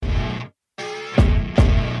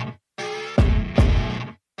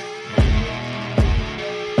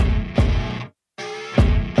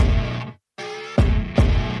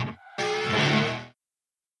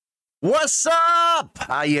What's up?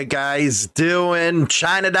 How you guys doing?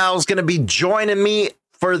 China Doll's going to be joining me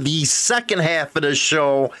for the second half of the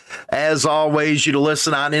show. As always, you to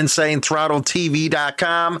listen on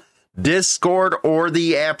InsaneThrottleTV.com, Discord, or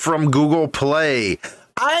the app from Google Play.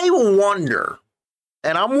 I wonder,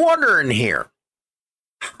 and I'm wondering here,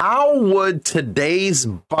 how would today's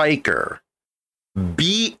biker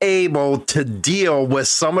be able to deal with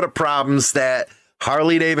some of the problems that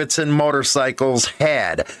Harley Davidson motorcycles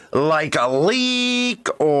had, like a leak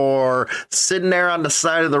or sitting there on the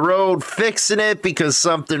side of the road fixing it because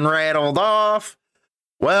something rattled off?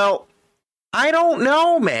 Well, I don't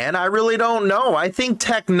know, man. I really don't know. I think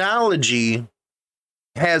technology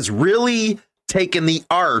has really taken the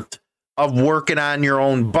art of working on your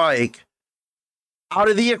own bike out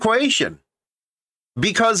of the equation,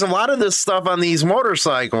 because a lot of this stuff on these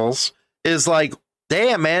motorcycles is like,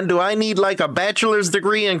 damn, man, do I need like a bachelor's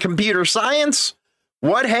degree in computer science?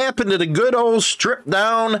 What happened to the good old stripped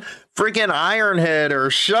down freaking iron head or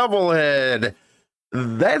shovel head?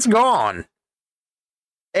 That's gone.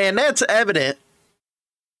 And that's evident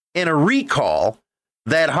in a recall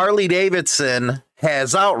that Harley Davidson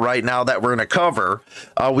has out right now that we're going to cover.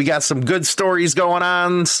 We got some good stories going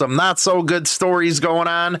on, some not so good stories going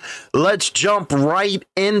on. Let's jump right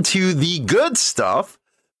into the good stuff.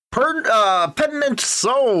 Penitent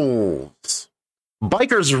Souls.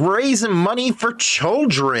 Bikers raising money for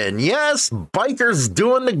children. Yes, bikers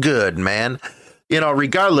doing the good, man. You know,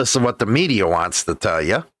 regardless of what the media wants to tell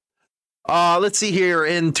you. Let's see here.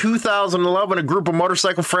 In 2011, a group of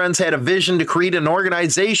motorcycle friends had a vision to create an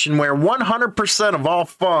organization where 100% of all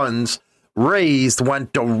funds raised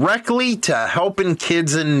went directly to helping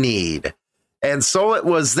kids in need. And so it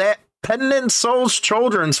was that Penitent Souls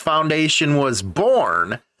Children's Foundation was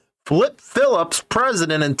born. Flip Phillips,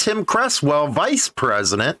 president, and Tim Cresswell, vice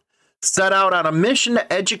president, set out on a mission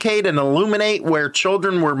to educate and illuminate where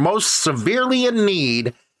children were most severely in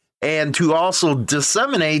need, and to also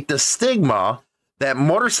disseminate the stigma that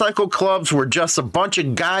motorcycle clubs were just a bunch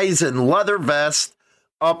of guys in leather vests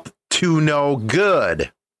up to no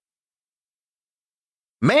good.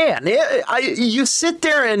 Man, you sit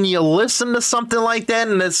there and you listen to something like that,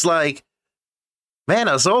 and it's like, man,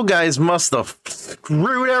 those old guys must have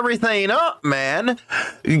screwed everything up, man.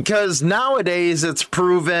 Because nowadays it's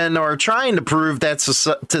proven, or trying to prove that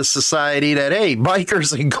to society, that, hey,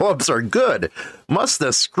 bikers and clubs are good. Must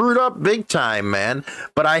have screwed up big time, man.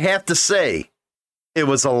 But I have to say, it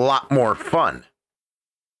was a lot more fun.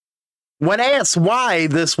 When asked why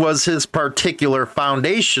this was his particular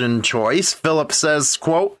foundation choice, Phillips says,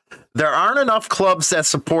 quote, "There aren't enough clubs that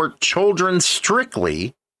support children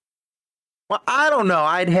strictly." Well, I don't know.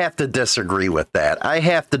 I'd have to disagree with that.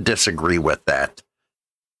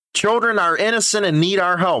 Children are innocent and need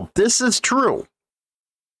our help. This is true.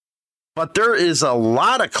 But there is a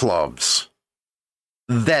lot of clubs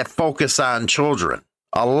that focus on children.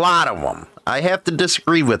 A lot of them. I have to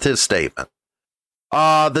disagree with his statement.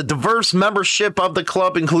 The diverse membership of the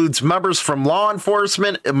club includes members from law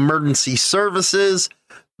enforcement, emergency services,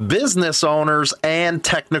 business owners, and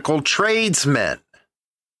technical tradesmen.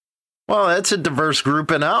 Well, that's a diverse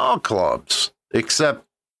group in all clubs, except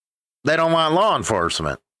they don't want law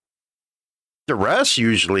enforcement. The rest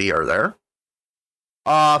usually are there.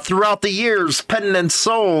 Throughout the years, Penitent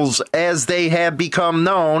Souls, as they have become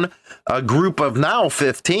known, a group of now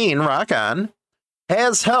 15, rock on,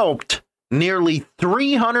 has helped nearly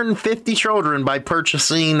 350 children by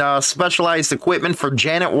purchasing specialized equipment for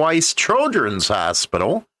Janet Weiss Children's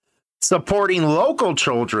Hospital, supporting local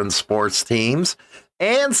children's sports teams,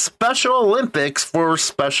 and Special Olympics for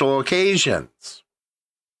special occasions,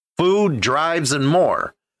 food, drives, and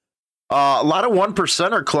more. A lot of one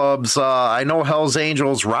percenter clubs, I know Hells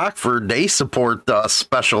Angels Rockford, they support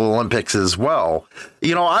Special Olympics as well.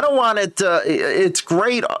 You know, I don't want it to, it's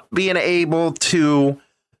great being able to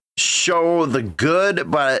show the good,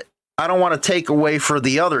 but I don't want to take away for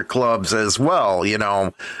the other clubs as well. You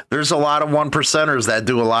know, there's a lot of one percenters that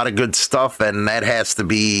do a lot of good stuff, and that has to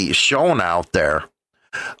be shown out there.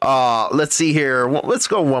 Let's see here. Let's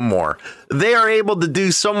go one more. They are able to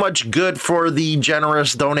do so much good for the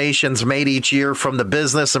generous donations made each year from the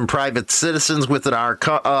business and private citizens within our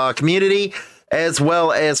community, as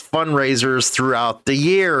well as fundraisers throughout the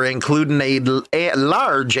year, including a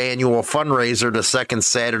large annual fundraiser the second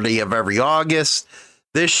Saturday of every August.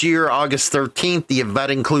 This year, August 13th, the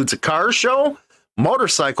event includes a car show,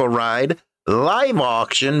 motorcycle ride, live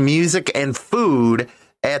auction, music, and food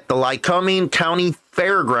at the Lycoming County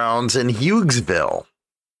Fairgrounds in Hughesville.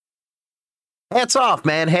 Hats off,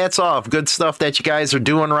 man. Hats off. Good stuff that you guys are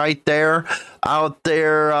doing right there out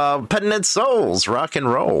there. Petting its souls, rock and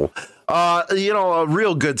roll. A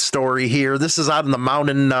real good story here. This is out in the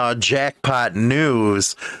Mountain Jackpot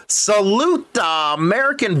News. Salute the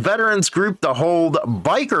American Veterans Group to hold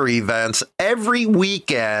biker events every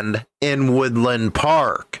weekend in Woodland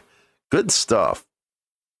Park. Good stuff.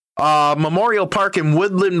 Memorial Park and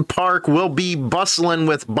Woodland Park will be bustling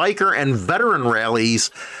with biker and veteran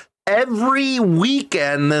rallies every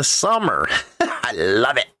weekend this summer. I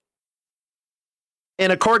love it.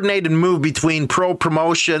 In a coordinated move between Pro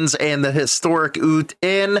Promotions and the historic Oot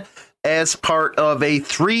Inn as part of a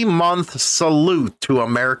 3-month salute to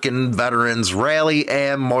American Veterans Rally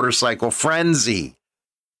and Motorcycle Frenzy.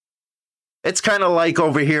 It's kind of like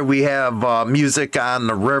over here we have Music on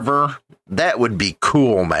the River. That would be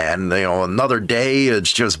cool, man. Another day,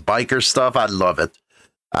 it's just biker stuff. I love it.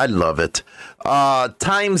 I love it.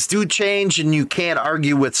 Times do change, and you can't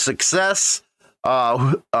argue with success.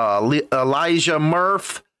 Elijah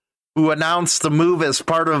Murph, who announced the move as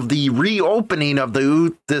part of the reopening of the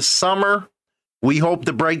Oot this summer. We hope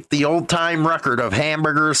to break the old-time record of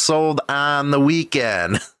hamburgers sold on the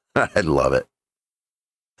weekend. I love it.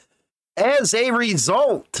 As a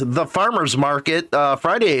result, the Farmers Market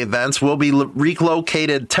Friday events will be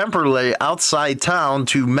relocated temporarily outside town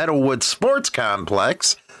to Meadowwood Sports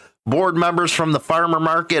Complex. Board members from the Farmer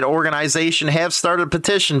Market organization have started a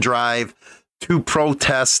petition drive to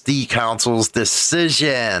protest the council's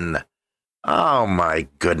decision. Oh my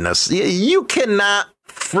goodness. You cannot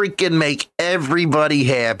freaking make everybody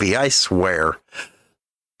happy, I swear.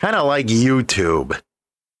 Kind of like YouTube.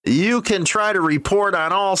 You can try to report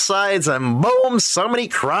on all sides and boom, somebody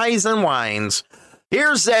cries and whines.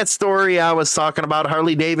 Here's that story I was talking about.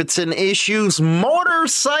 Harley-Davidson issues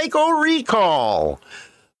motorcycle recall.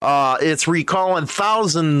 It's recalling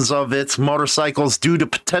thousands of its motorcycles due to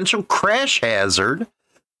potential crash hazard.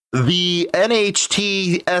 The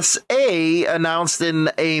NHTSA announced in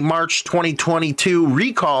a March 2022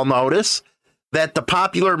 recall notice that the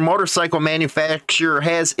popular motorcycle manufacturer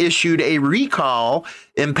has issued a recall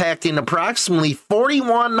impacting approximately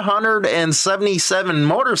 4,177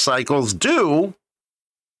 motorcycles due.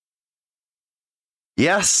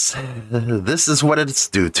 Yes, this is what it's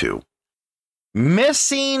due to.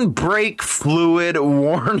 Missing brake fluid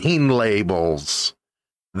warning labels.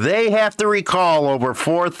 They have to recall over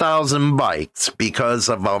 4,000 bikes because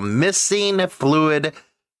of a missing fluid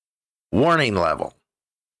warning level.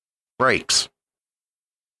 Brakes.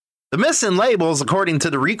 The missing labels, according to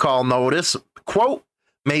the recall notice, quote,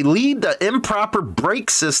 may lead to improper brake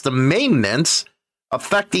system maintenance,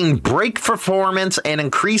 affecting brake performance and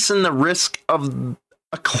increasing the risk of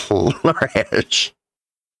a crash.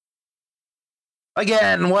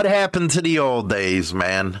 Again, what happened to the old days,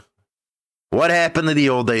 man? What happened to the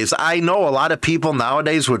old days? I know a lot of people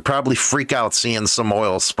nowadays would probably freak out seeing some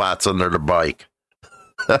oil spots under the bike.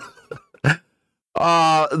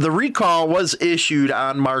 The recall was issued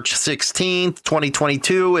on March 16th,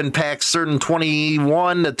 2022, impacts certain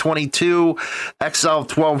 21 to 22 XL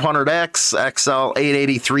 1200X, XL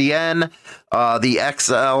 883N, the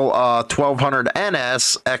XL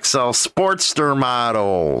 1200NS, XL Sportster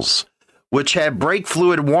models, which have brake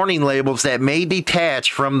fluid warning labels that may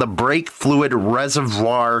detach from the brake fluid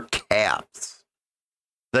reservoir caps.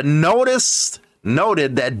 The notice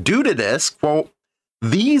noted that due to this, quote,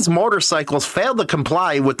 these motorcycles failed to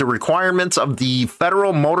comply with the requirements of the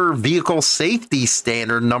Federal Motor Vehicle Safety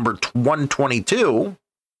Standard number 122,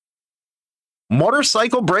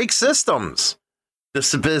 motorcycle brake systems. The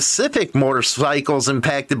specific motorcycles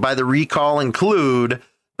impacted by the recall include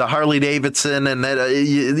the Harley-Davidson, and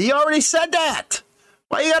you already said that.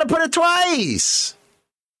 Why you got to put it twice?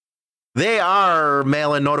 They are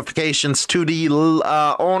mailing notifications to the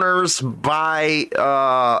owners by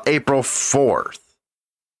April 4th.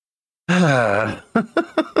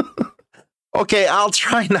 Okay, I'll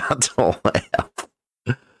try not to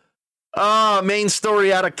laugh. Main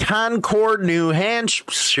story out of Concord, New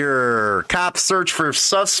Hampshire. Cops search for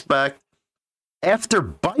suspect after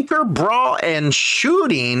biker brawl and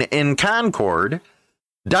shooting in Concord.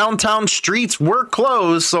 Downtown streets were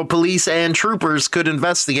closed so police and troopers could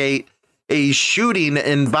investigate a shooting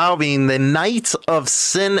involving the Knights of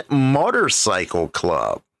Sin Motorcycle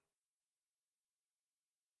Club.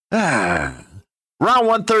 Around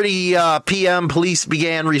 1:30 p.m., police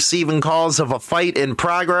began receiving calls of a fight in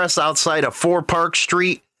progress outside of 4 Park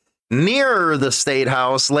Street near the State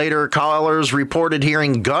House. Later, callers reported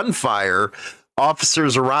hearing gunfire.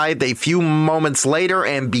 Officers arrived a few moments later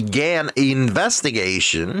and began an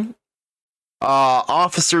investigation.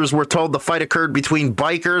 Officers were told the fight occurred between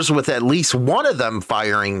bikers, with at least one of them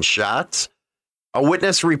firing shots. A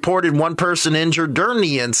witness reported one person injured during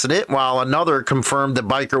the incident, while another confirmed the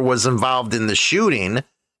biker was involved in the shooting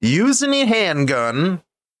using a handgun.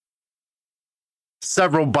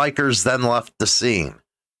 Several bikers then left the scene.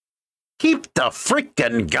 Keep the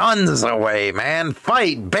freaking guns away, man.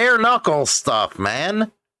 Fight bare knuckle stuff,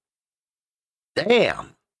 man.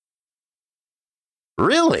 Damn.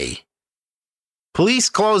 Really? Police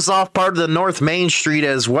closed off part of the North Main Street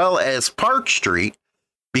as well as Park Street,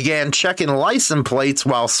 began checking license plates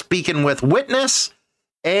while speaking with witness.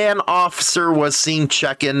 An officer was seen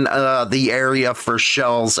checking the area for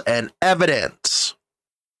shells and evidence.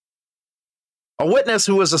 A witness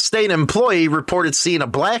who was a state employee reported seeing a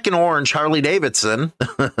black and orange Harley Davidson.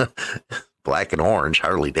 Black and orange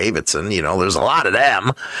Harley Davidson, you know, there's a lot of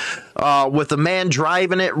them. With a man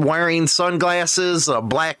driving it wearing sunglasses, a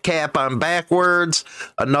black cap on backwards.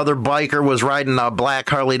 Another biker was riding a black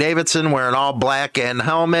Harley Davidson wearing all black and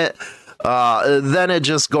helmet. Then it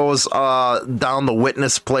just goes down the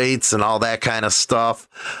witness plates and all that kind of stuff.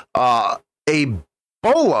 A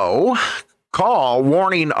BOLO call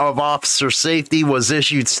warning of officer safety was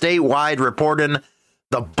issued statewide, reporting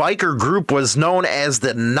the biker group was known as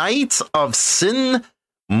the Knights of Sin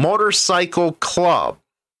Motorcycle Club.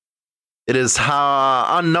 It is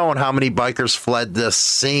unknown how many bikers fled this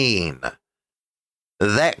scene.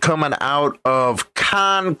 That coming out of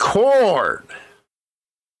Concord.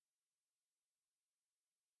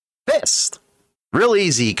 Fist. Real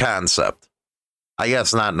easy concept. I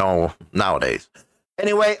guess not nowadays.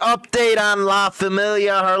 Anyway, update on La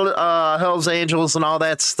Familia, Hells Angels, and all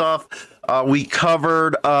that stuff. We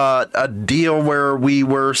covered a deal where we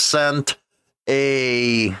were sent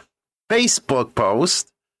a Facebook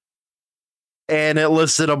post, and it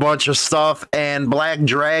listed a bunch of stuff. And Black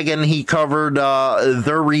Dragon, he covered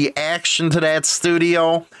their reaction to that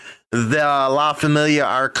studio. The La Familia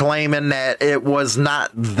are claiming that it was not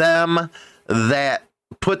them that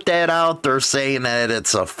put that out. They're saying that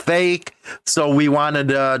it's a fake. So we wanted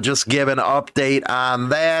to just give an update on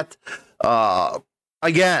that.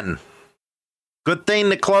 Again, good thing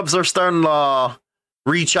the clubs are starting to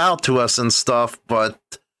reach out to us and stuff, but,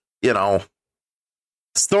 you know,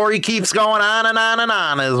 story keeps going on and on and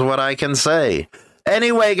on is what I can say.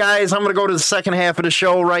 Anyway, guys, I'm going to go to the second half of the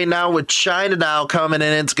show right now with China Doll coming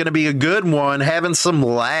in. It's going to be a good one. Having some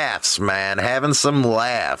laughs, man. Having some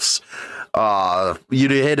laughs. You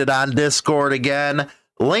hit it on Discord again.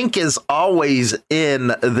 Link is always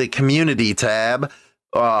in the community tab,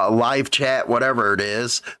 live chat, whatever it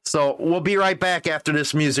is. So we'll be right back after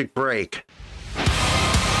this music break.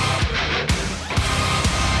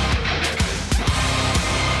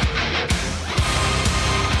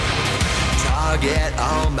 Target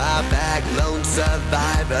on my back, lone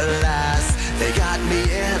survivor last. They got me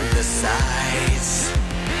in the sights.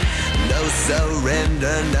 No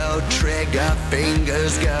surrender, no trigger,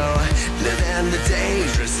 fingers go. Living the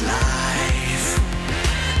dangerous life.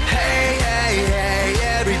 Hey, hey, hey,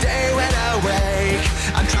 every day when I wake,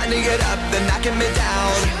 I'm trying to get up, they're knocking me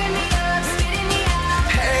down.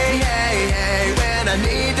 Hey, hey, hey, when I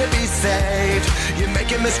need to be saved, you're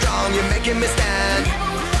making me strong, you're making me stand.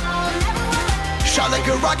 Shot like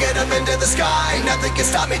a rocket up into the sky, nothing can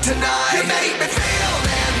stop me tonight. You make me feel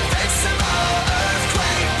invincible,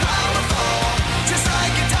 earthquake powerful, just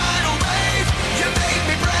like a tidal wave. You make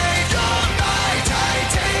me brave, you're my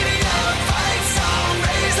titanium fight song,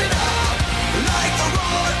 raising up like the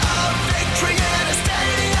roar of victory in a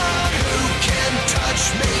stadium. Who can touch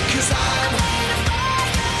me, 'cause I'm,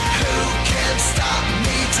 who can stop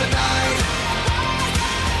me tonight?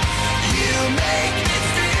 You make me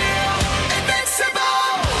feel invincible.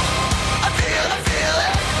 I feel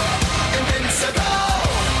it, invincible.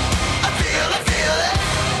 I feel it,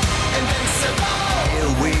 invincible.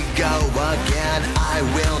 Here we go again, I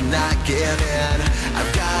will not give in.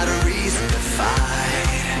 I've got a reason to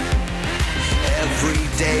fight. Every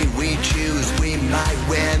day we choose, we might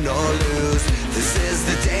win or lose. This is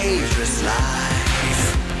the dangerous life.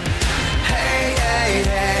 Hey, hey,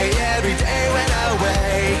 hey, every day when I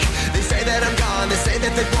wake, they say that I'm gone, they say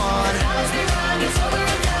that they won.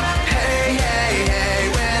 Hey, hey, hey,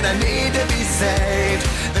 when I need to be saved,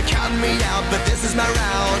 they're counting me out, but this is my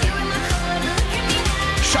round.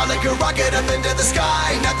 Shot like a rocket up into the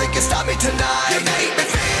sky, nothing can stop me tonight. You make me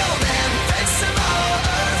feel invincible,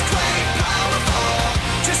 earthquake powerful,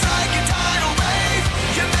 just like a tidal wave.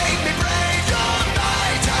 You make me brave, you're my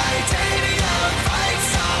titanium fight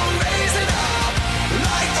song, raising up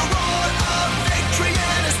like the roar of victory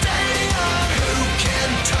in a stadium. Who can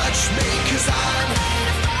touch me, 'cause I'm,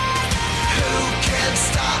 who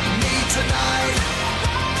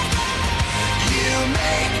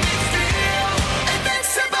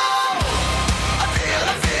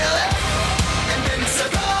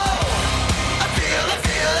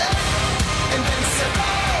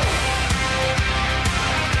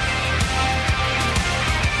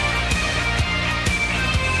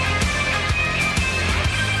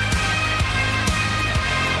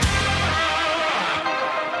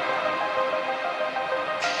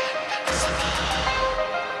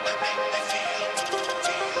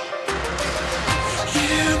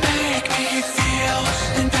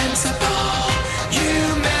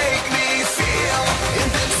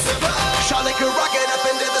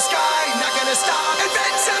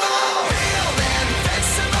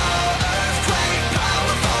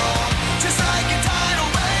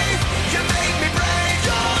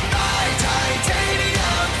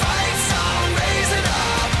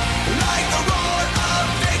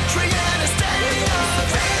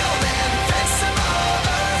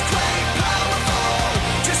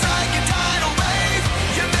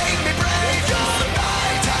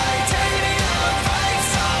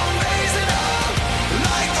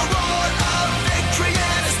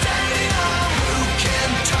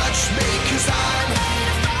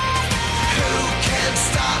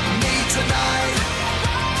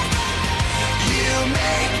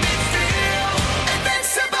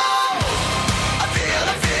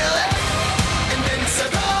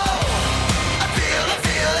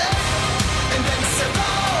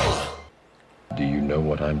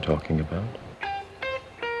I'm talking about?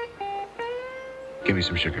 Give me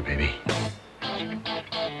some sugar, baby.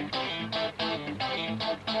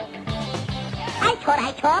 I thought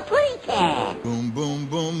I saw a pretty cat. Boom, boom,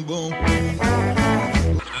 boom, boom.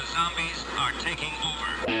 The zombies are taking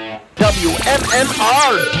over.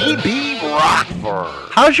 WMMR DB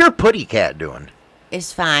Rockford. How's your putty cat doing?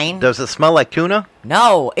 It's fine. Does it smell like tuna?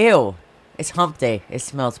 No, ew. It's hump day. It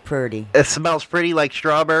smells pretty. It smells pretty like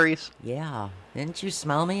strawberries? Yeah. Didn't you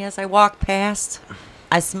smell me as I walked past?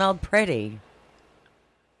 I smelled pretty.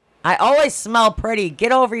 I always smell pretty.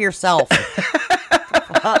 Get over yourself. What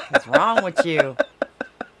the fuck is wrong with you?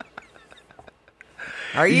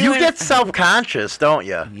 Are You in- get self-conscious, don't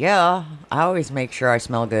you? Yeah. I always make sure I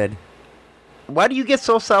smell good. Why do you get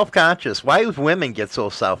so self-conscious? Why do women get so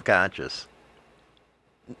self-conscious?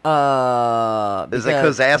 Is it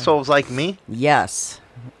because assholes like me? Yes.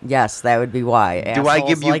 Yes, that would be why. Do I give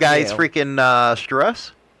Assholes you like guys you. freaking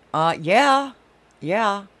stress? Yeah.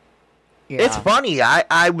 Yeah. It's funny.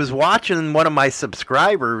 I was watching one of my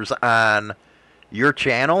subscribers on your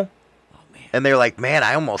channel, and they're like, man,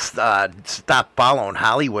 I almost stopped following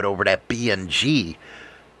Hollywood over that B&G.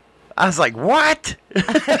 I was like, what?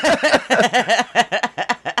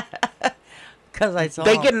 Because I saw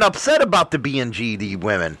They getting upset about the B&G, the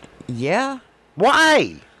women. Yeah.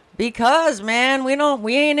 Why? Because, man, we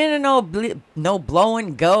ain't into no blow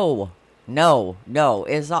and go. No.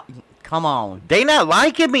 It's come on. They not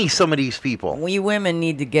liking me, some of these people. We women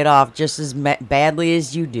need to get off just as badly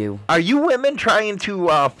as you do. Are you women trying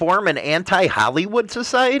to form an anti-Hollywood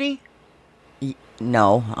society?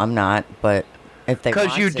 No, I'm not, but if they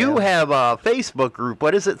Because you do have a Facebook group.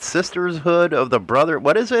 What is it? Sisterhood of the Brother.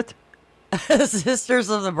 What is it? Sisters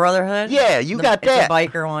of the Brotherhood? Yeah, you got it's that. a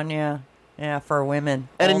biker one, yeah. Yeah, for women.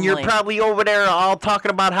 And then you're only. probably over there all talking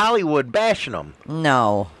about Hollywood, bashing them.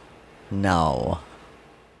 No.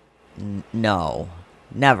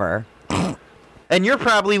 Never. And you're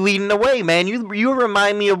probably leading the way, man. You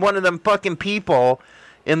remind me of one of them fucking people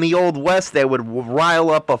in the Old West that would rile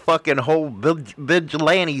up a fucking whole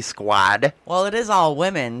vigilante squad. Well, it is all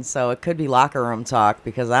women, so it could be locker room talk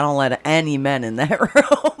because I don't let any men in that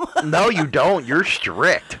room. No, you don't. You're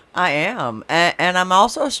strict. I am. And I'm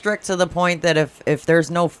also strict to the point that if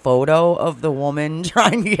there's no photo of the woman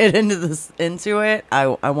trying to get into it,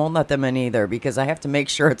 I won't let them in either because I have to make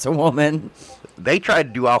sure it's a woman. They try to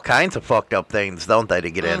do all kinds of fucked up things, don't they,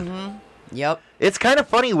 to get in? Mm-hmm. Yep. It's kind of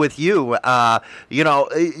funny with you. You're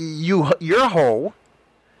a hoe.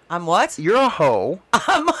 I'm what? You're a hoe.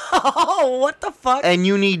 Oh, what the fuck? And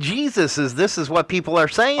you need Jesus. This is what people are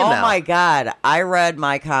saying Oh now. my God. I read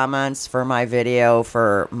my comments for my video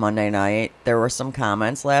for Monday night. There were some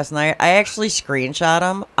comments last night. I actually screenshot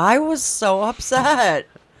them. I was so upset.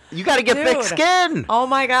 You got to get thick Dude. skin. Oh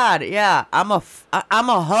my God. Yeah. I'm a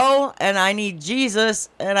hoe and I need Jesus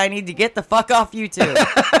and I need to get the fuck off YouTube.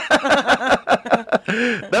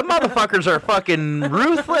 Them motherfuckers are fucking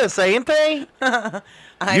ruthless, ain't they?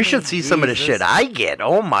 You should see some of the shit I get.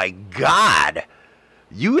 Oh my God.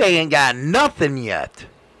 You ain't got nothing yet.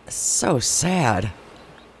 So sad.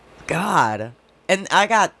 God. And I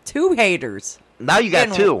got 2 haters. Now you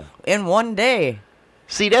got 2. In one day.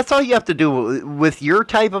 See, that's all you have to do with your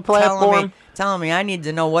type of platform. Telling me I need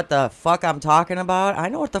to know what the fuck I'm talking about. I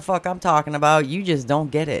know what the fuck I'm talking about. You just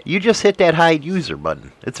don't get it. You just hit that hide user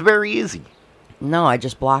button. It's very easy. No, I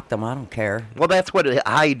just blocked them. I don't care. Well, that's what a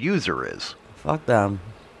hide user is. Fuck them.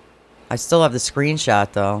 I still have the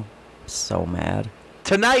screenshot, though. So mad.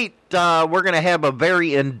 Tonight, we're going to have a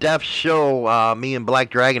very in-depth show, me and Black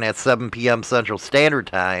Dragon at 7 p.m. Central Standard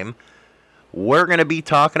Time. We're going to be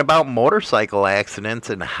talking about motorcycle accidents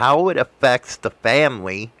and how it affects the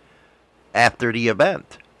family after the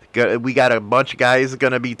event. We got a bunch of guys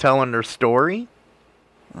going to be telling their story.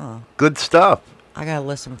 Oh. Good stuff. I gotta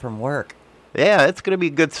listen from work. Yeah, it's going to be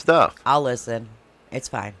good stuff. I'll listen. It's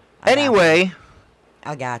fine. Anyway,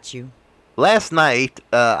 I got you. last night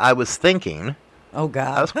I was thinking. Oh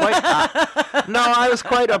God. I was quite I was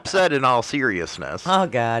quite upset in all seriousness. Oh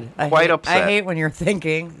God. Quite upset. I hate when you're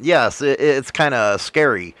thinking. Yes, it's kind of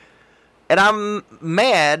scary. And I'm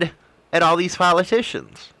mad at all these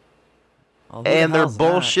politicians. Oh, who And the they're hell's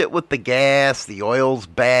bullshit with the gas, the oil's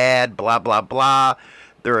bad, blah, blah, blah.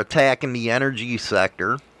 They're attacking the energy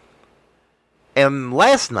sector. And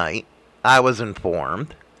last night, I was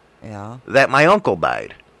informed that? Yeah. that my uncle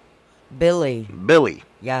died. Billy. Billy.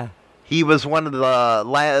 Yeah. He was he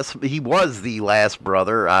was the last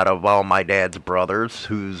brother out of all my dad's brothers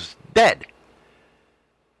who's dead.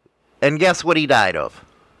 And guess what he died of?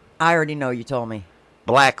 I already know. You told me.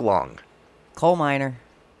 Black lung. Coal miner.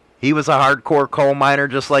 He was a hardcore coal miner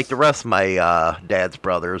just like the rest of my dad's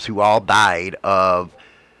brothers, who all died of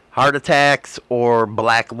heart attacks or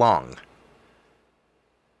black lung.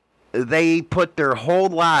 They put their whole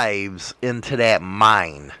lives into that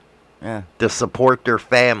mine to support their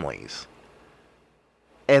families.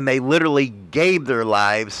 And they literally gave their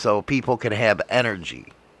lives so people could have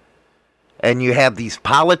energy. And you have these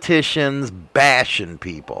politicians bashing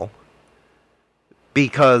people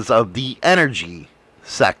because of the energy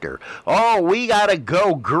sector. Oh, we gotta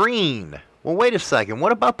go green. Well, wait a second.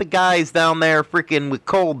 What about the guys down there freaking with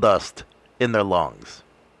coal dust in their lungs?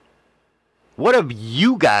 What have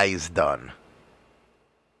you guys done?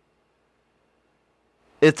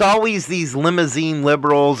 It's always these limousine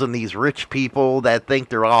liberals and these rich people that think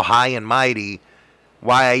they're all high and mighty.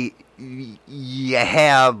 Why you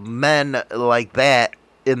have men like that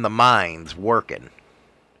in the mines working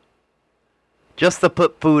just to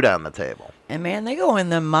put food on the table. And man, they go in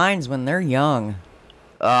the mines when they're young.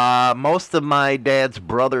 Most of my dad's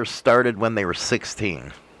brothers started when they were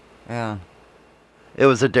 16. Yeah. It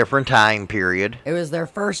was a different time period. It was their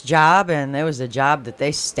first job, and it was a job that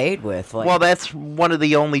they stayed with. Well, that's one of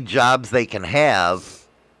the only jobs they can have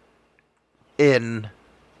in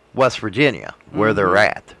West Virginia, where they're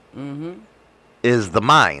at, is the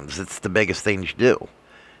mines. It's the biggest thing you do.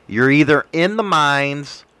 You're either in the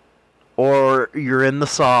mines or you're in the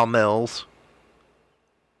sawmills,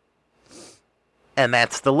 and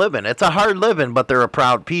that's the living. It's a hard living, but they're a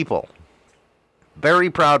proud people. Very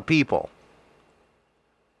proud people.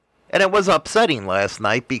 And it was upsetting last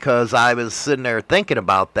night because I was sitting there thinking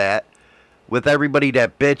about that with everybody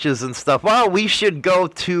that bitches and stuff. Oh, we should go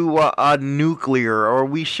to a nuclear, or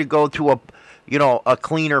we should go to a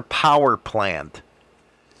cleaner power plant.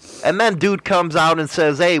 And then dude comes out and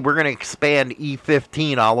says, hey, we're going to expand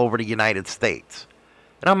E15 all over the United States.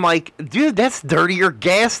 And I'm like, dude, that's dirtier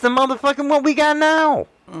gas than motherfucking what we got now.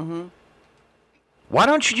 Mm-hmm. Why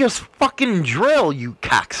don't you just fucking drill, you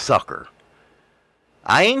cocksucker?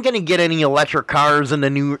 I ain't going to get any electric cars in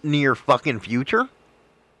the near fucking future.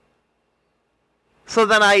 So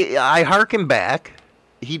then I harken back.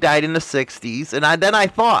 He died in the 60s. And then I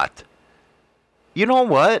thought, you know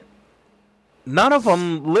what? None of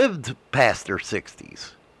them lived past their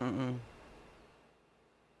 60s. Mm-mm.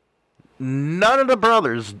 None of the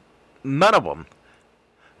brothers, none of them.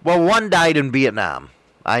 Well, one died in Vietnam.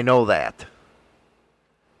 I know that.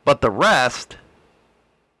 But the rest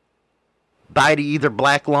died of either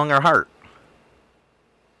black lung or heart.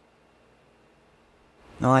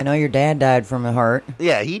 No, I know your dad died from a heart.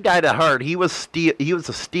 Yeah, he died of heart. He was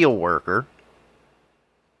a steel worker.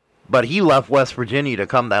 But he left West Virginia to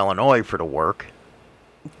come to Illinois for the work.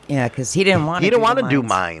 Yeah, because he didn't want to. He didn't want to do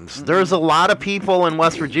mines. Mm-hmm. There's a lot of people in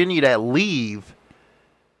West Virginia that leave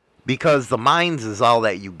because the mines is all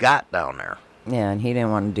that you got down there. Yeah, and he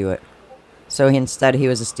didn't want to do it. So instead, he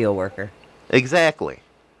was a steel worker. Exactly.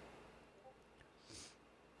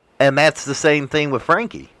 And that's the same thing with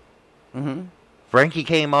Frankie. Mm-hmm. Frankie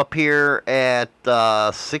came up here at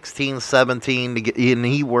 16, 17, and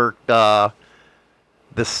he worked the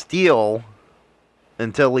steel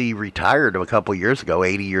until he retired a couple years ago,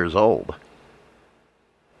 80 years old.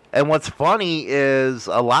 And what's funny is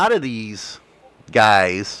a lot of these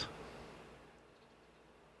guys,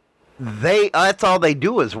 that's all they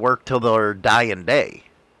do is work till their dying day.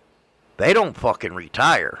 They don't fucking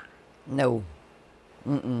retire. No.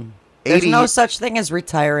 Mm-mm. There's no such thing as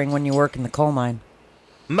retiring when you work in the coal mine.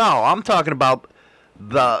 No, I'm talking about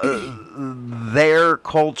their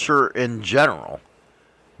culture in general.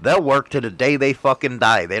 They'll work to the day they fucking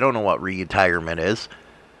die. They don't know what retirement is.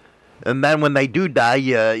 And then when they do die,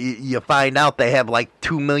 you find out they have like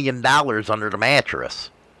 $2 million under the mattress.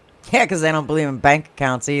 Yeah, because they don't believe in bank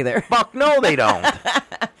accounts either. Fuck no, they don't.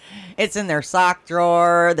 It's in their sock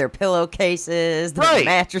drawer, their pillowcases, their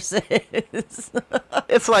mattresses.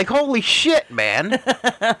 It's like, holy shit, man.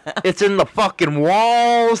 It's in the fucking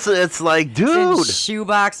walls. It's like, dude. It's in shoe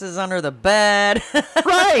boxes under the bed.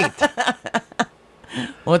 Right.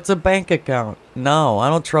 What's a bank account? No, I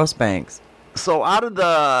don't trust banks. So out of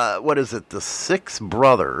the 6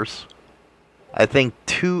 brothers, I think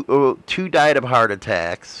two died of heart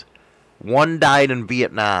attacks. One died in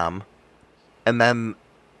Vietnam. And then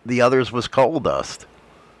the others was coal dust.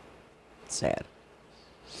 Sad.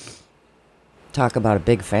 Talk about a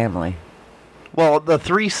big family. Well, the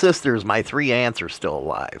 3 sisters, my 3 aunts, are still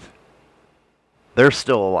alive. They're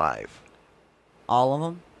still alive. All of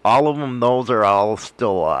them? All of them, those are all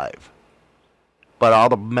still alive. But all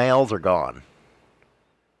the males are gone.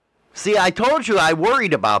 See, I told you I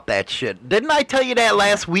worried about that shit. Didn't I tell you that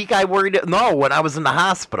last week I worried? No, when I was in the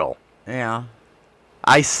hospital. Yeah.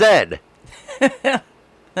 I said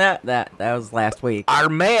That was last week. our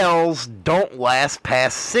males don't last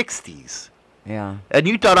past 60s. Yeah. And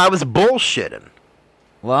you thought I was bullshitting.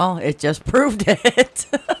 Well, it just proved it.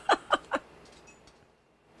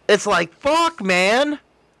 It's like, fuck, man.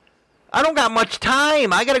 I don't got much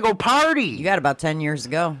time. I got to go party. You got about 10 years to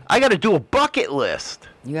go. I got to do a bucket list.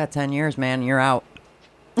 You got 10 years, man. You're out.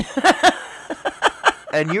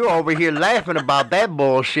 And you're over here laughing about that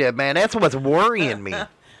bullshit, man. That's what's worrying me.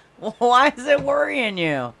 Why is it worrying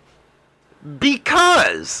you?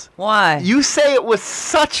 Because Why? you say it with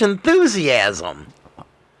such enthusiasm.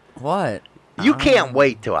 What? You can't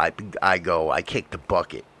wait till I kick the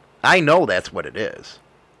bucket. I know that's what it is.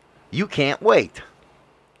 You can't wait.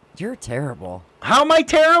 You're terrible. How am I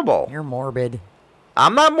terrible? You're morbid.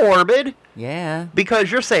 I'm not morbid Yeah. because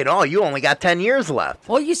you're saying, oh, you only got 10 years left.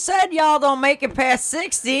 Well, you said y'all don't make it past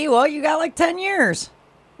 60. Well, you got like 10 years.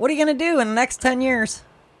 What are you going to do in the next 10 years?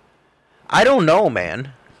 I don't know,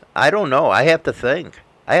 man. I don't know. I have to think.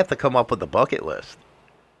 I have to come up with a bucket list.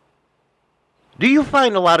 Do you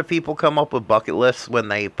find a lot of people come up with bucket lists when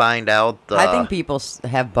they find out? I think people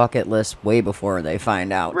have bucket lists way before they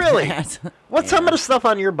find out. Really? that. What's some of the stuff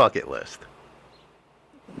on your bucket list?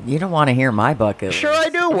 You don't want to hear my bucket Sure list. I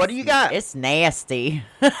do. What do you got? It's nasty.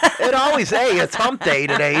 It always, hey, it's hump day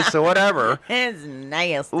today, so whatever. It's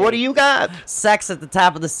nasty. What do you got? Sex at the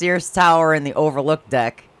top of the Sears Tower and the overlook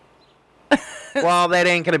deck. Well, that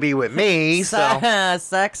ain't going to be with me, so.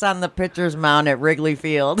 Sex on the pitcher's mound at Wrigley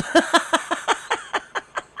Field.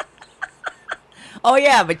 Oh,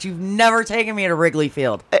 yeah, but you've never taken me to Wrigley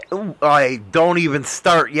Field. I don't even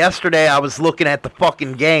start. Yesterday, I was looking at the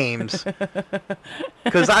fucking games.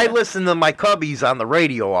 Because I listen to my Cubbies on the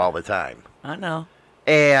radio all the time. I know.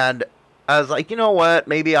 And I was like, you know what?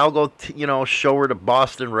 Maybe I'll go, show her the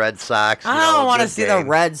Boston Red Sox. I don't want to good see the game.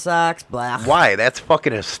 Red Sox. Blah. Why? That's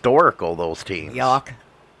fucking historical, those teams. Yuck.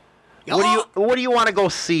 What do you want to go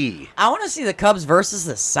see? I want to see the Cubs versus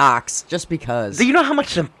the Sox, just because. Do you know how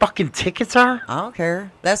much them fucking tickets are? I don't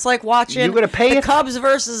care. That's like watching. You gonna pay the it? Cubs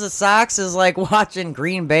versus the Sox is like watching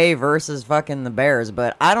Green Bay versus fucking the Bears.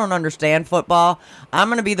 But I don't understand football. I'm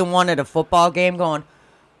gonna be the one at a football game going,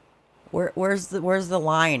 where's the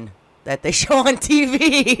line that they show on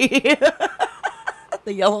TV?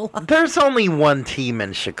 The yellow line. There's only one team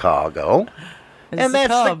in Chicago, It's and the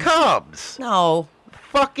that's the Cubs. Cubs. No.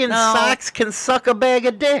 Fucking No. Sox can suck a bag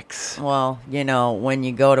of dicks. Well, when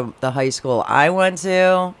you go to the high school I went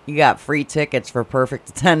to, you got free tickets for perfect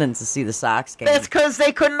attendance to see the Sox game. That's because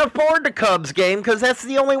they couldn't afford the Cubs game because that's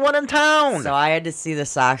the only one in town. So I had to see the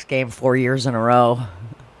Sox game 4 years in a row.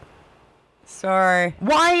 Sorry.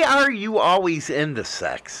 Why are you always into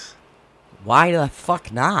sex? Why the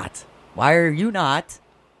fuck not? Why are you not?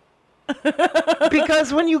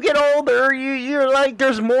 Because when you get older, you're like,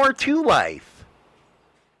 there's more to life.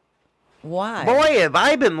 Why? Boy, have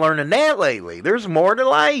I been learning that lately. There's more to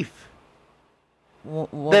life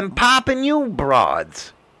than popping you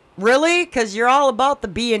broads. Really? Because you're all about the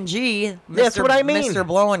B&G. That's what I mean. Mr.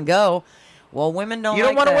 Blow and Go. Well, women don't You like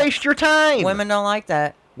don't want to that. waste your time. Women don't like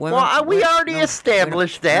that. Women, Well, we already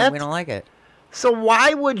established that. We don't like it. So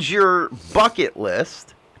why would your bucket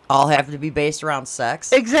list... All have to be based around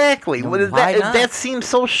sex? Exactly. No, Well, why not? that seems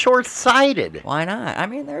so short-sighted. Why not? I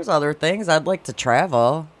mean, there's other things. I'd like to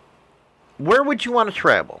travel. Where would you want to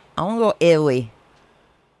travel? I want to go Italy.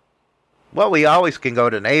 Well, we always can go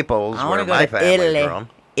to Naples, I where want to go my to family's Italy.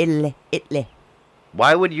 from. Italy.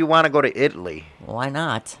 Why would you want to go to Italy? Why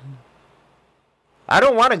not? I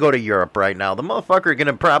don't want to go to Europe right now. The motherfucker going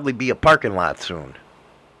to probably be a parking lot soon.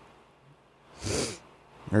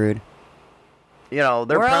 Rude. They're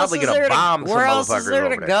Where else probably is going there to bomb some Where else motherfuckers is there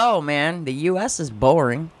over to there. go, man? The U.S. is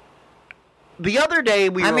boring. The other day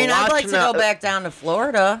we were I'd like watching to go back down to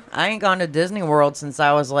Florida. I ain't gone to Disney World since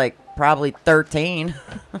I was like probably 13.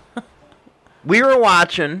 We were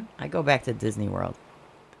watching I go back to Disney World.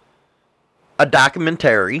 a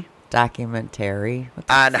documentary Documentary.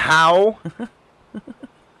 on how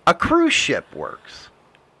a cruise ship works.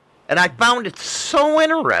 And I found it so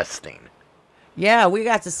interesting. Yeah, we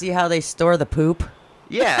got to see how they store the poop.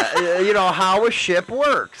 Yeah, how a ship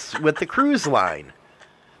works with the cruise line.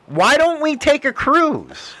 Why don't we take a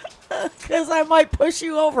cruise? Because I might push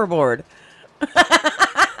you overboard.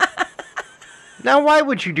 Now, why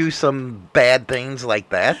would you do some bad things like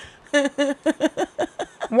that?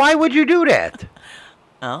 Why would you do that?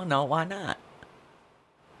 I don't know. Why not?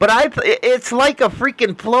 But it's like a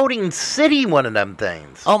freaking floating city, one of them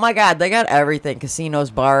things. Oh, my God. They got everything. Casinos,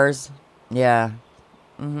 bars. Yeah.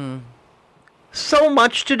 So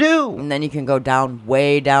much to do. And then you can go down,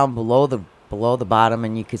 way down below the bottom,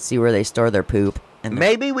 and you can see where they store their poop. And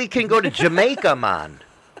Maybe we can go to Jamaica, man.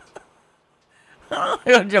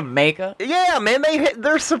 Jamaica. Yeah, man,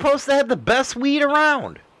 they're supposed to have the best weed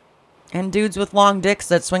around. And dudes with long dicks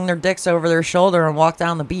that swing their dicks over their shoulder and walk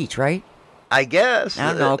down the beach, right? I guess. I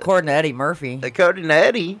don't know, according to Eddie Murphy. According to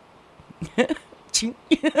Eddie,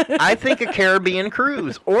 I think a Caribbean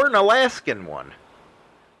cruise or an Alaskan one.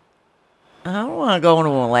 I don't want to go on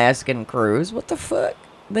an Alaskan cruise. What the fuck?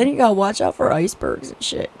 Then you gotta watch out for icebergs and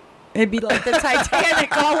shit. It'd be like the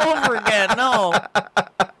Titanic all over again.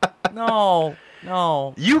 No.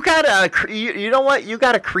 You gotta, you know what? You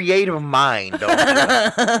got a creative mind, don't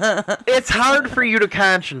you? It's hard for you to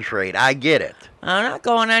concentrate. I get it. I'm not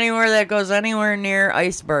going anywhere that goes anywhere near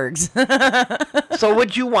icebergs. So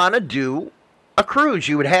would you want to do a cruise?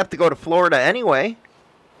 You would have to go to Florida anyway.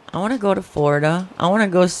 I want to go to Florida. I want to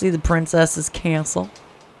go see the Princess's Castle.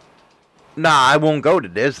 Nah, I won't go to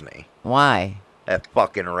Disney. Why? That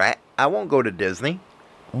fucking rat. I won't go to Disney.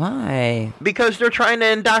 Why? Because they're trying to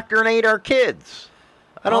indoctrinate our kids.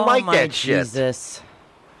 I don't like my that shit. Jesus.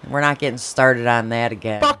 We're not getting started on that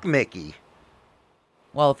again. Fuck Mickey.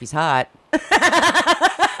 Well, if he's hot.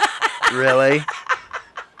 Really?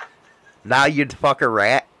 Now you'd fuck a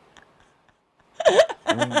rat?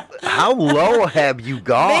 How low have you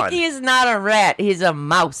gone? Mickey is not a rat. He's a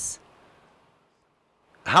mouse.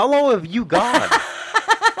 How low have you gone?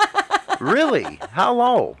 Really? How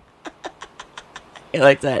low? He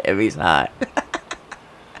likes that if he's hot.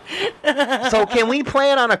 So can we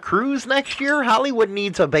plan on a cruise next year? Hollywood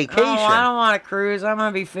needs a vacation. Oh, I don't want to cruise. I'm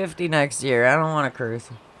going to be 50 next year. I don't want to cruise.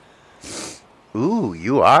 Ooh,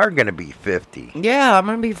 you are going to be 50. Yeah, I'm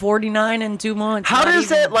going to be 49 in 2 months. How Not does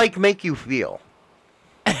even- that, like, make you feel?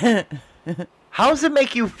 How does it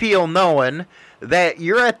make you feel knowing that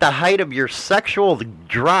you're at the height of your sexual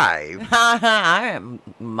drive?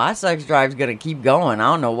 My sex drive's going to keep going.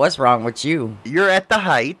 I don't know what's wrong with you. You're at the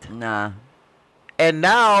height, Nah. and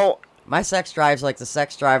now My sex drive's like the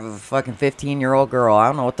sex drive of a fucking 15-year-old girl. I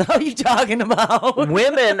don't know what the hell you're talking about.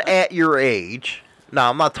 women at your age, now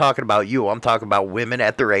I'm not talking about you, I'm talking about women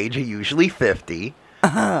at their age, usually 50.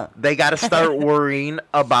 They got to start worrying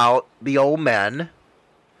about the old men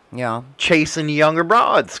Yeah. chasing younger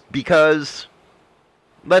broads because,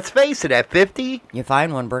 let's face it, at 50, You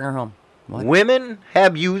find one, bring her home. What? women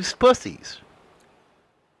have used pussies.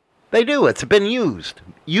 They do. It's been used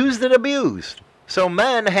and abused. So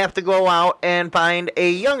men have to go out and find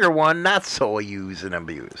a younger one, not so used and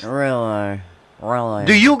abused. Really?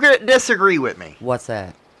 Do you disagree with me? What's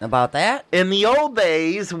that? About that? In the old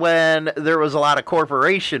days, when there was a lot of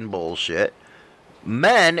corporation bullshit,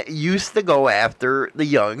 men used to go after the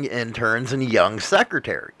young interns and young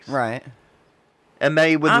secretaries. Right. And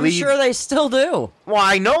they would I'm leave. sure they still do. Well,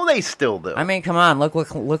 I know they still do. I mean, come on, look what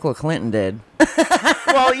Clinton did.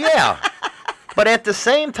 Well, yeah. But at the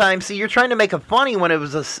same time, see, you're trying to make it funny when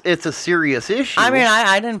it's a serious issue. I mean,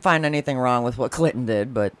 I didn't find anything wrong with what Clinton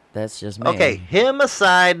did, but that's just me. Okay, him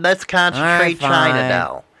aside, let's All right, concentrate China fine.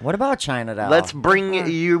 Doll. What about China Doll? Let's bring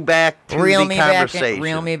you back to reel the me back conversation. in.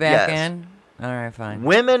 Reel me back Yes. in. All right, fine.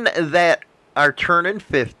 Women that are turning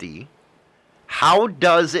 50, how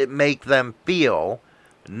does it make them feel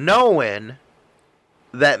knowing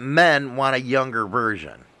that men want a younger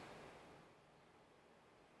version?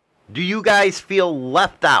 Do you guys feel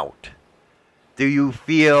left out? Do you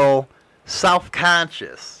feel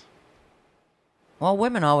self-conscious? Well,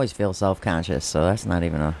 women always feel self-conscious, so that's not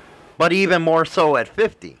even a... But even more so at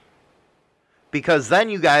 50. Because then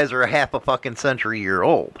you guys are half a fucking century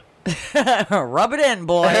old. Rub it in,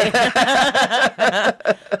 boy. I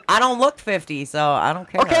don't look 50, so I don't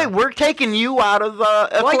care. Okay, we're taking you out of the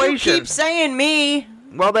Well, equation. you keep saying me.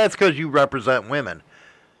 Well, that's because you represent women.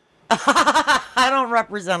 I don't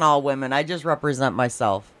represent all women. I just represent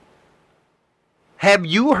myself. Have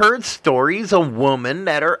you heard stories of women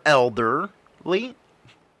that are elderly?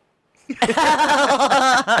 You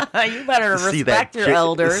better respect your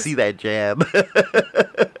elders. See that jab?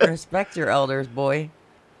 Respect your elders, boy.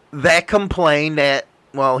 That complain that,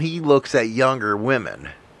 well, he looks at younger women.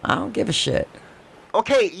 I don't give a shit.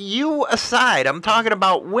 Okay, you aside, I'm talking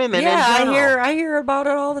about women Yeah, in general. I hear about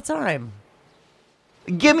it all the time.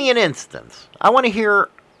 Give me an instance. I want to hear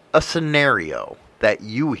a scenario that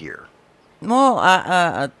you hear. Well,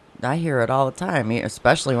 I hear it all the time,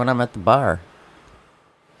 especially when I'm at the bar.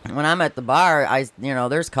 When I'm at the bar,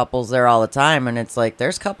 there's couples there all the time, and it's like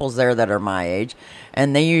there's couples there that are my age,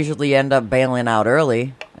 and they usually end up bailing out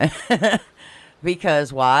early.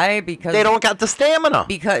 Because why? Because They don't got the stamina.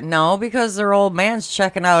 because their old man's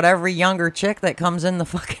checking out every younger chick that comes in the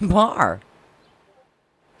fucking bar.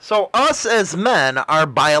 So us as men are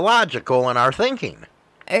biological in our thinking.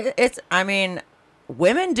 I mean,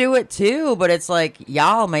 women do it too, but it's like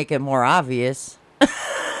y'all make it more obvious.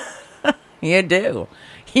 You do.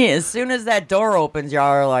 Yeah, as soon as that door opens, y'all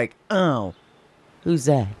are like, oh, who's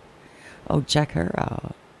that? Oh, check her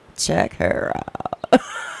out. Check her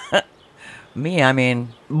out. Me, I mean,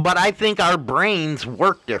 But I think our brains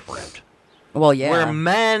work different. well, yeah. Where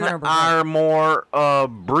men 100%. are more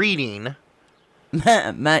breeding.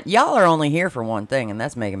 Man, y'all are only here for one thing, and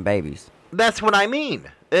that's making babies. That's what I mean.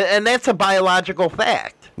 And that's a biological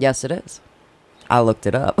fact. Yes, it is. I looked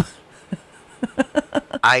it up.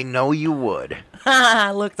 I know you would.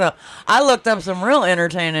 I looked up some real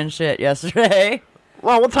entertaining shit yesterday.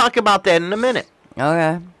 Well, we'll talk about that in a minute.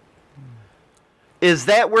 Okay. Is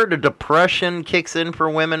that where the depression kicks in for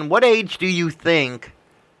women? What age do you think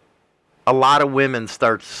a lot of women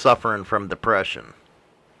start suffering from depression?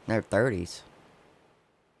 Their 30s.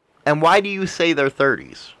 And why do you say their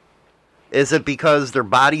 30s? Is it because their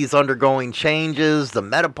body's undergoing changes, the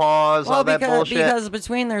menopause, all that bullshit? Because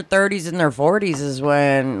between their 30s and their 40s is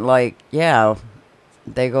when, like, yeah,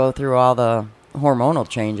 they go through all the hormonal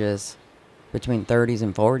changes between 30s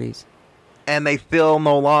and 40s. And they feel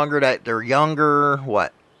no longer that they're younger.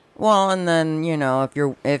 What? Well, and then, you know,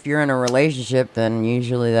 if you're in a relationship, then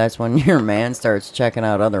usually that's when your man starts checking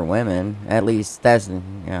out other women. At least that's, you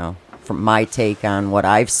know, from my take on what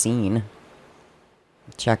I've seen.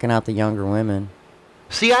 Checking out the younger women.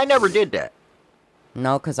 See, I never did that.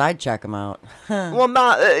 No, because I'd check them out. Well,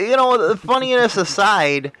 not, you know, the funniness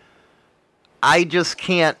aside, I just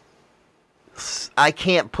can't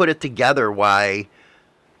put it together why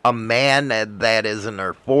a man that is in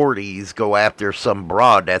their 40s go after some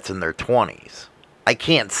broad that's in their 20s. I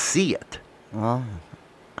can't see it. Well,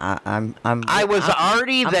 I'm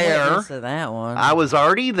already there. witness to that one. I was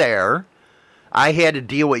already there. I had to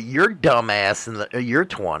deal with your dumbass in your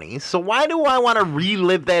 20s. So why do I want to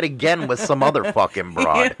relive that again with some other fucking You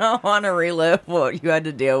broad? don't want to relive what you had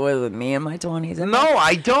to deal with me in my 20s. No,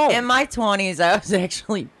 I don't. In my 20s,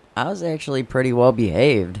 I was actually pretty well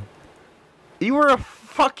behaved. You were a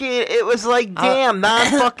fucking... It was like, damn,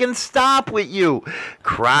 non-fucking stop with you.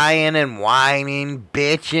 Crying and whining,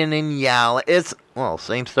 bitching and yelling. It's, well,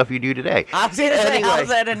 same stuff you do today. I was gonna say, Anyway. how's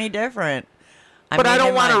that any different? But I mean, don't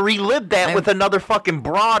in want to my- relive that with another fucking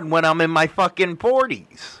broad when I'm in my fucking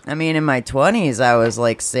 40s. I mean, in my 20s, I was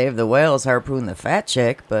like, save the whales, harpoon the fat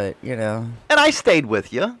chick, but, you know, And I stayed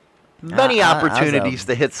with you. Many I was opportunities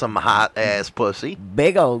to hit some hot-ass pussy.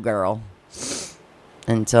 big old girl.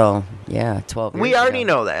 Until, 12 years We already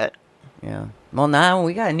ago. know that. Yeah. Well, now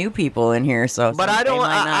we got new people in here, so. But I they don't.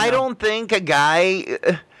 might not I know. don't think a guy.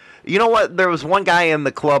 You know what? There was one guy in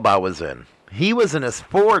the club I was in. He was in his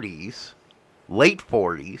 40s, late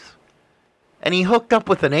 40s, and he hooked up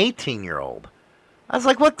with an 18-year-old. I was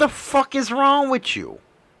like, "What the fuck is wrong with you?"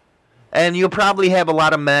 And you'll probably have a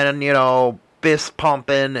lot of men, you know, fist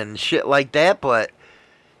pumping and shit like that. But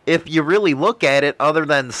if you really look at it, other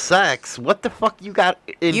than sex, what the fuck you got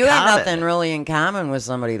in You common? have nothing really in common with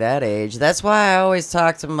somebody that age. That's why I always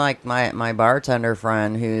talk to my bartender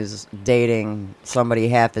friend who's dating somebody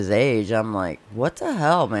half his age. I'm like, what the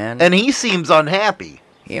hell, man? And he seems unhappy.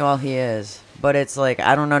 Yeah, well, he is. But it's like,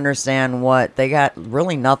 I don't understand what... They got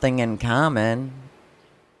really nothing in common.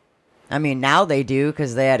 I mean, now they do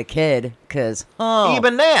because they had a kid. Because,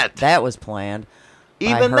 Even that. that was planned.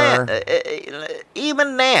 Even her. that.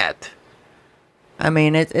 Even that. I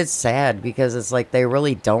mean, it's sad because it's like they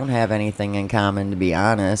really don't have anything in common, to be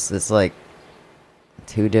honest. It's like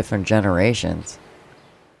two different generations.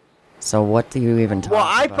 So what do you even talk Well,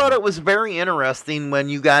 I about? thought it was very interesting when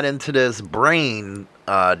you got into this brain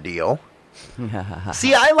deal.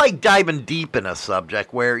 See, I like diving deep in a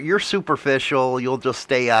subject where you're superficial, you'll just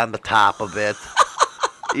stay on the top of it.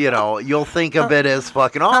 You know, you'll think of it as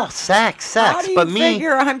fucking, sex. How do you But me,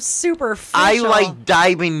 figure I'm superficial? I like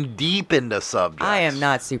diving deep into subjects. I am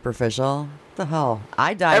not superficial. What the hell?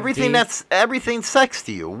 I dive Everything deep. everything's sex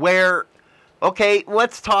to you. Where, okay,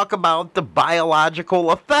 let's talk about the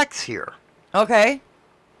biological effects here. Okay.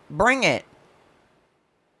 Bring it.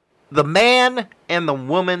 The man and the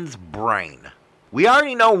woman's brain. We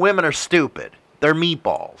already know women are stupid. They're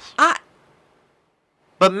meatballs.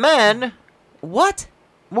 But men, What?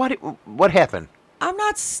 what happened? I'm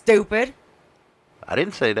not stupid. I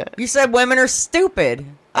didn't say that. You said women are stupid.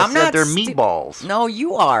 I I'm said not they're stu- meatballs. No,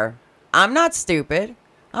 you are. I'm not stupid.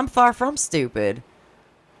 I'm far from stupid.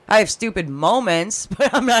 I have stupid moments,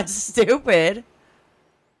 but I'm not stupid.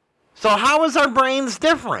 So how is our brains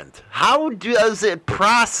different? How does it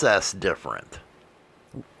process different?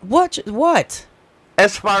 What?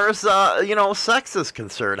 As far as, sex is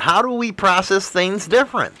concerned, how do we process things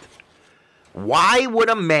different? Why would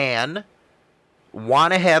a man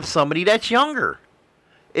want to have somebody that's younger?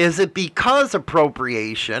 Is it because of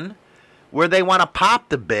procreation, where they want to pop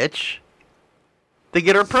the bitch to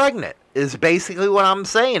get her pregnant? Is basically what I'm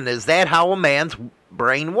saying. Is that how a man's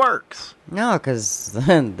brain works? No, because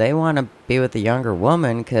they want to be with a younger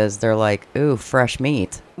woman because they're like, ooh, fresh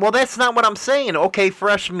meat. Well, that's not what I'm saying. Okay,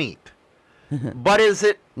 fresh meat. But is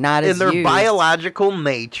it Not in as their used. biological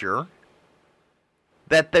nature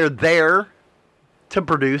that they're there to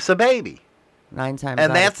produce a baby? 9 times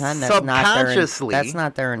And out that's of 10, subconsciously- that's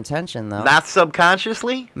not their intention, though. Not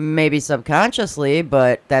subconsciously? Maybe subconsciously,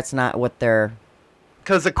 but that's not what they're...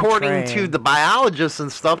 Because according to Portraying. the biologists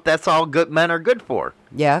and stuff, that's all good men are good for.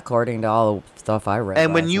 Yeah, according to all the stuff I read.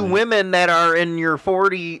 And when last you night. women that are in your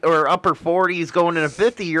 40 or upper 40s going into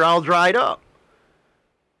 50, you're all dried up.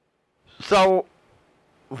 So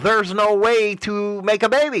there's no way to make a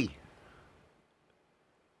baby.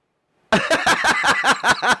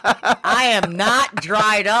 I am not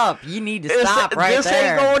dried up. You need to stop right this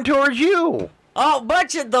there. ain't going towards you. Oh, but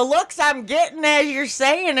the looks I'm getting as you're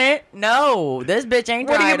saying it, no, this bitch ain't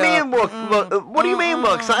What do you dried mean, up. look? What do you mean,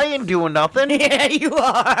 looks? I ain't doing nothing. Yeah, you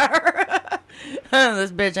are.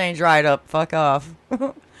 This bitch ain't dried up. Fuck off.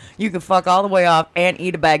 You can fuck all the way off and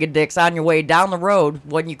eat a bag of dicks on your way down the road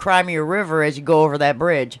when you cry me a river as you go over that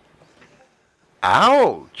bridge.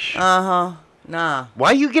 Ouch. Nah.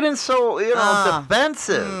 Why you getting so,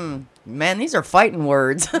 defensive? Man, these are fighting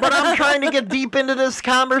words. But I'm trying to get deep into this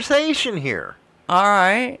conversation here. All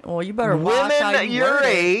right. Well, you better watch how Women you your word it.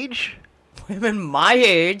 age Women my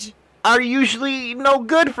age. are usually no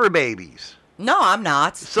good for babies. No, I'm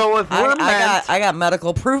not. So if we're I got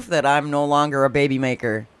medical proof that I'm no longer a baby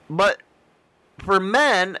maker. but for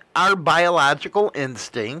men, our biological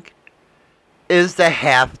instinct is to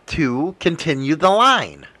have to continue the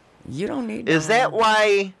line. You don't need. Is that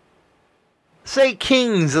why, say,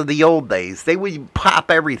 kings of the old days, they would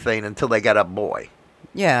pop everything until they got a boy?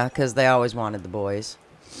 Yeah, because they always wanted the boys.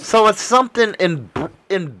 So it's something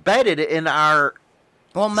embedded in our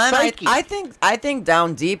Well, men, psyche. I think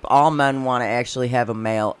down deep, all men want to actually have a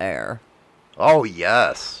male heir Oh,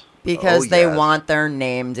 yes. because Oh, they yes. want their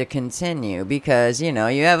name to continue. Because you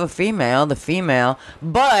have a female,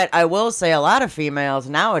 But I will say, a lot of females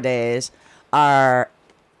nowadays are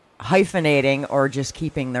hyphenating or just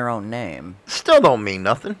keeping their own name. Still don't mean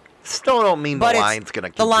nothing. Still don't mean But the it's- line's going to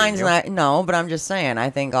continue. The line's not. No, but I'm just saying.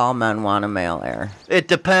 I think all men want a male heir. It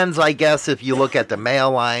depends, I guess, if you look at the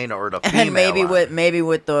male line or the female And maybe line.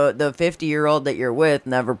 with the 50-year-old that you're with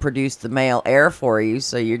never produced the male heir for you,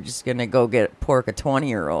 so you're just gonna go pork a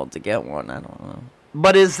 20-year-old to get one. I don't know.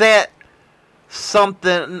 But is that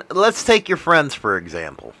something... Let's take your friends, for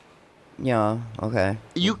example. Yeah. Okay.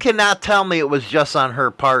 You cannot tell me it was just on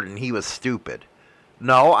her part and he was stupid.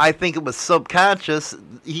 No, I think it was subconscious.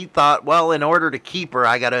 He thought, well, in order to keep her,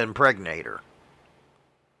 I got to impregnate her.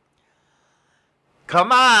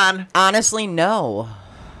 Come on. Honestly, no.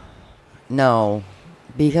 No,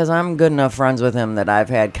 because I'm good enough friends with him that I've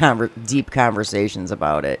had deep conversations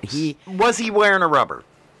about it. Was he wearing a rubber?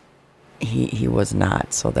 He was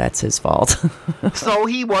not, so that's his fault. So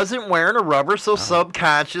he wasn't wearing a rubber, so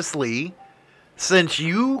subconsciously, since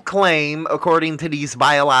you claim, according to these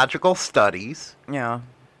biological studies, Yeah.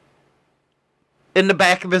 in the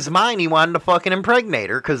back of his mind, he wanted to fucking impregnate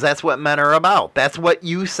her, because that's what men are about. That's what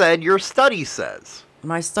you said your study says.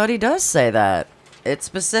 My study does say that. It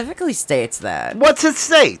specifically states that. What's it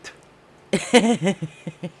state?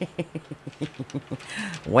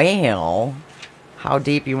 Well, how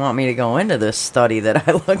deep you want me to go into this study that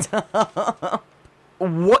I looked up?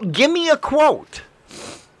 What? Give me a quote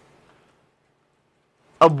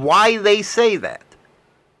of why they say that.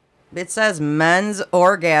 It says men's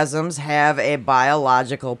orgasms have a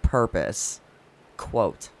biological purpose.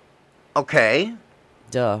 Quote. Okay,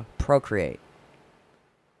 Duh. Procreate.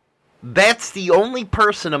 that's the only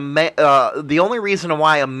the only reason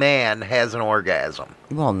why a man has an orgasm.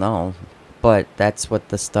 Well, no. But that's what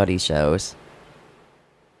the study shows.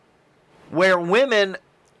 Where women,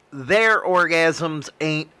 their orgasms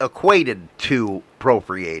ain't equated to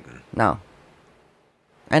procreating. No.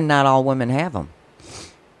 And not all women have them.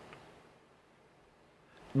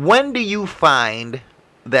 When do you find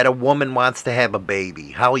that a woman wants to have a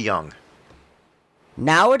baby? How young?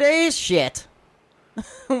 Nowadays, shit.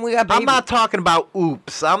 We got baby I'm not talking about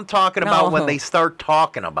oops. I'm talking about when No. they start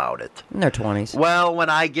talking about it. in their 20s. Well, when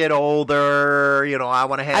I get older, I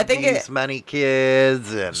want to have think these many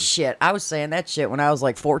kids. And Shit, I was saying that shit when I was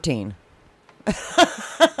like 14.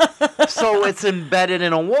 so it's embedded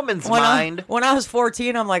in a woman's mind. When I was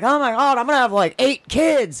 14, I'm like, oh my God, I'm going to have like 8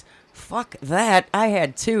 kids. Fuck that. I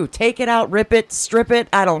had 2. Take it out, rip it, strip it.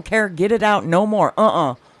 I don't care. Get it out. No more.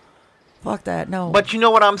 Fuck that. No. But you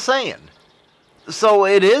know what I'm saying? So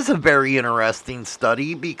it is a very interesting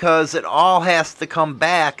study because it all has to come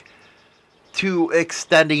back to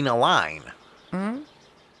extending a line. Mhm.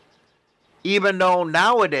 Even though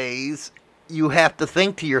nowadays you have to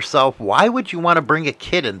think to yourself, why would you want to bring a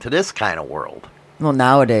kid into this kind of world? Well,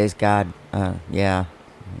 nowadays, God, yeah.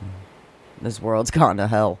 This world's gone to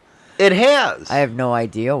hell. It has. I have no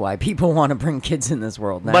idea why people want to bring kids in this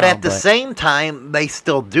world now. but at the same time, they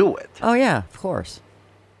still do it. Oh, yeah, of course.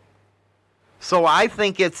 So I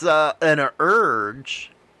think it's an urge.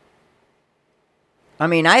 I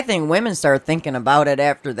mean, I think women start thinking about it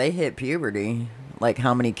after they hit puberty. Like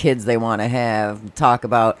how many kids they want to have. Talk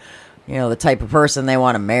about, the type of person they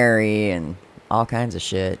want to marry and all kinds of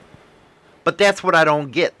shit. But that's what I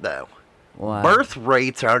don't get, though. Why? Birth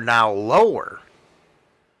rates are now lower.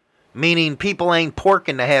 Meaning people ain't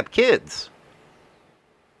porking to have kids.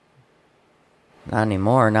 Not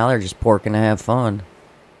anymore. Now they're just porking to have fun.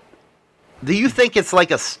 Do you think it's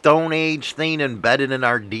like a Stone Age thing embedded in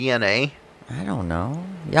our DNA? I don't know.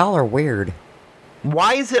 Y'all are weird.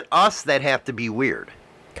 Why is it us that have to be weird?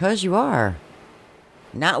 'Cause you are.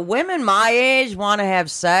 Now, women my age want to have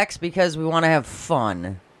sex because we want to have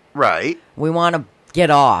fun. Right. We want to get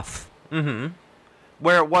off.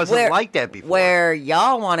 Where it wasn't like that before. Where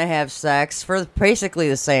y'all want to have sex for basically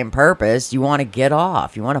the same purpose. You want to get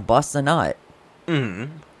off. You want to bust a nut.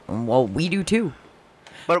 Well, we do too.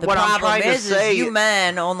 But The what I'm problem trying is to say, you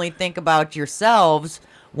men only think about yourselves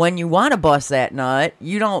when you want to bust that nut.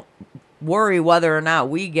 You don't worry whether or not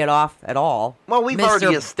we get off at all. well, we've Mr.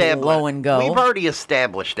 already established. Blow and go. We've already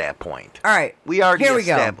established that point. All right. We already Here we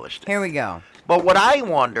established it. go. Here we go. But what I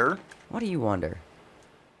wonder What do you wonder?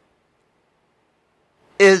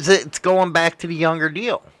 is it's going back to the younger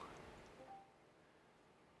deal.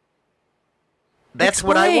 That's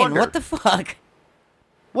what I Explain. wonder. What the fuck?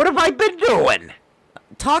 What have I been doing?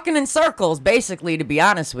 Talking in circles, basically, to be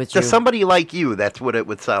honest with you. To somebody like you, that's what it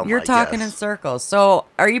would sound You're like. talking yes. in circles. So,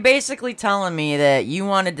 are you basically telling me that you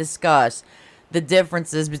want to discuss the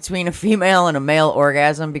differences between a female and a male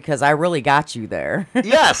orgasm? Because I really got you there.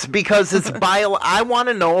 Yes, because it's I want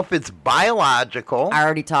to know if it's biological I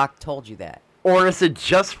already told you that. or is it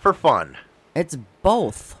just for fun? It's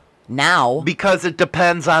both. Now, Because it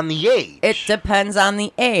depends on the age. it depends on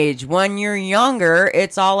the age. When you're younger,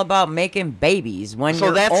 it's all about making babies. When So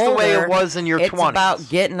you're that's the way it older, was in your it's 20s. about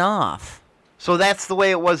getting off. So that's the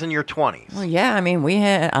way it was in your 20s. Well, yeah, I mean, we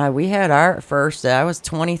had our first. I was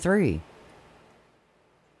 23.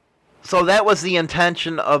 So that was the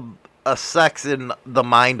intention of a sex in the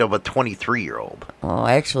mind of a 23-year-old. Well,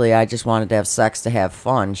 actually, I just wanted to have sex to have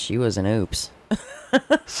fun. She was an oops.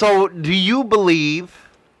 So do you believe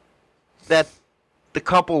that the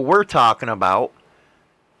couple we're talking about,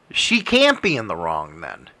 she can't be in the wrong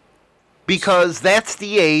then? Because that's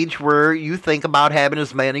the age where you think about having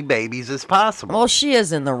as many babies as possible. Well, she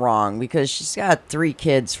is in the wrong because she's got 3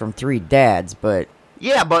 kids from 3 dads, but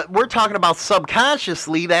Yeah, but we're talking about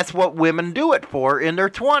subconsciously, that's what women do it for in their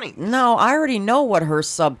 20s. no, I already know what her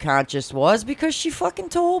subconscious was because she fucking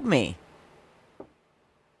told me.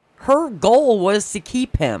 Her goal was to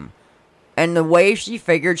keep him. And the way she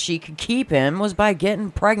figured she could keep him was by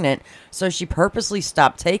getting pregnant, so she purposely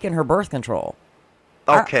stopped taking her birth control.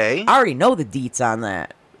 Okay. I already know the deets on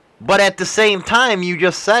that. But at the same time, you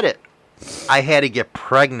just said it. I had to get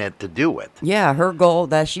pregnant to do it. Yeah, her goal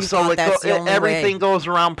that she So thought that's the only everything way. goes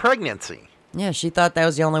around pregnancy. Yeah, she thought that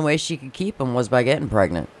was the only way she could keep him was by getting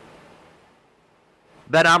pregnant.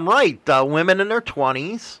 That I'm right. Women in their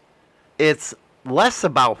 20s, it's less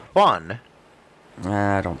about fun.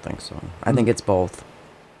 I don't think so. I think it's both.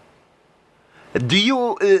 Do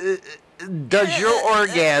you? Does your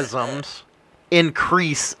orgasms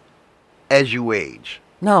increase as you age?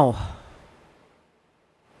 No.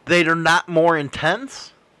 They're not more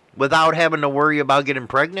intense without having to worry about getting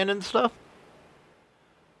pregnant and stuff?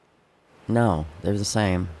 No, they're the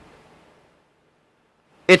same.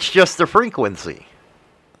 It's just the frequency.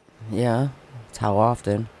 Yeah, it's how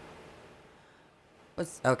often.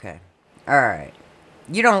 Okay. All right.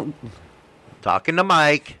 You don't. Talking to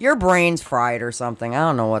Mike. Your brain's fried or something. I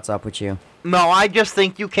don't know what's up with you. No, I just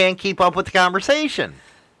think you can't keep up with the conversation.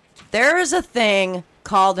 There is a thing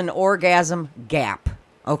called an orgasm gap.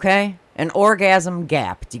 Okay? An orgasm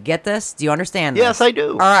gap. Do you get this? Do you understand this? Yes, I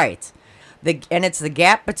do. All right. And it's the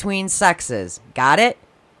gap between sexes. Got it?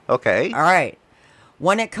 Okay. All right.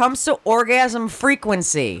 When it comes to orgasm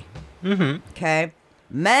frequency, okay,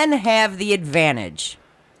 men have the advantage.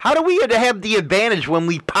 How do we have the advantage when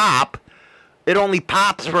we pop it only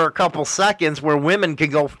pops for a couple seconds where women can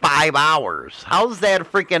go 5 hours. How's that a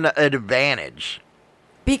freaking advantage?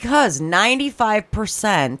 Because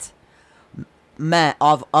 95%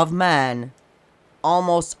 of men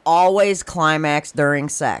almost always climax during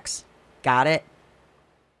sex. Got it?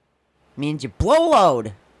 Means you blow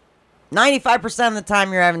load 95% of the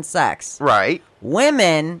time you're having sex. Right.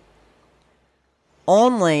 Women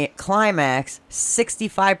only climax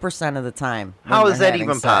 65% of the time. when How is they're that having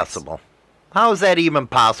even sex. possible? How is that even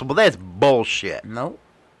possible? That's bullshit. Nope.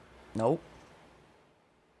 Nope.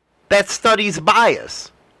 That study's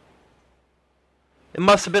bias. It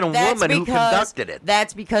must have been a woman who conducted it.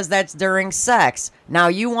 That's because that's during sex. Now,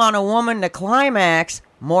 you want a woman to climax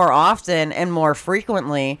more often and more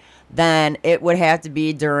frequently, then it would have to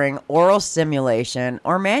be during oral stimulation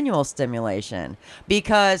or manual stimulation.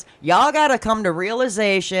 Because y'all got to come to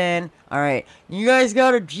realization, all right, you guys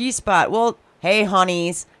got a G-spot. Well, hey,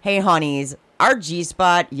 honeys, our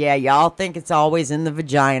G-spot, yeah, y'all think it's always in the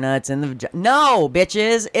vagina. It's in the vagina. No,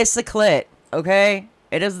 bitches, it's the clit, okay?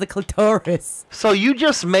 It is the clitoris. So you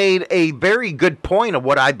just made a very good point of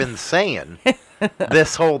what I've been saying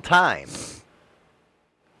this whole time.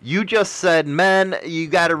 You just said, men, you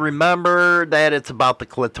got to remember that it's about the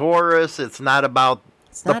clitoris. It's not about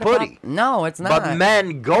the putty. No, it's not. But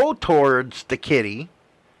men go towards the kitty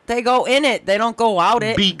They go in it. They don't go out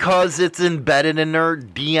it. because it's embedded in their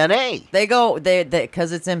DNA. They go,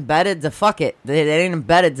 because it's embedded to fuck it. They ain't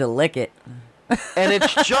embedded to lick it. And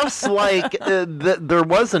it's just like there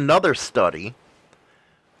was another study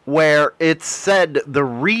where it said the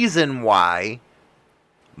reason why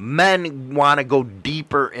men want to go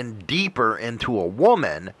deeper and deeper into a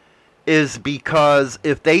woman is because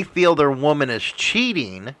if they feel their woman is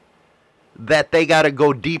cheating, that they got to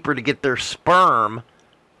go deeper to get their sperm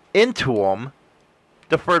into them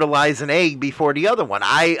to fertilize an egg before the other one.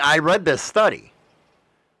 I read this study.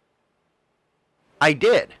 I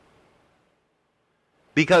did.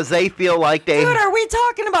 Because they feel like they... Dude, are we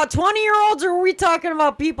talking about 20-year-olds or are we talking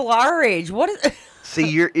about people our age? What is... See,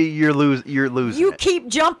 you're losing You it. keep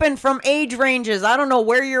jumping from age ranges. I don't know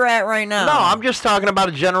where you're at right now. No, I'm just talking about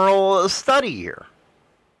a general study here.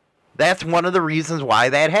 That's one of the reasons why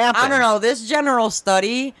that happened. I don't know. This general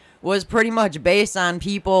study was pretty much based on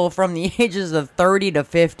people from the ages of 30 to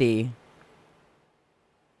 50.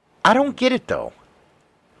 I don't get it, though.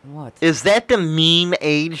 What? Is that the mean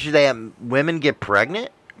age that women get pregnant?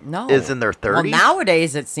 No. Is in their 30s? Well,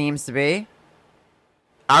 nowadays it seems to be.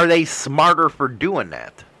 Are they smarter for doing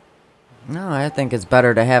that? No, I think it's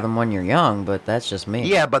better to have them when you're young, but that's just me.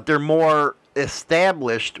 Yeah, but they're more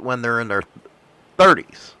established when they're in their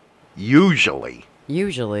 30s. Usually.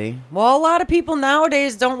 Usually. Well, a lot of people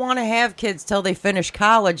nowadays don't want to have kids till they finish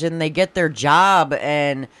college and they get their job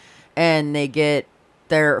and they get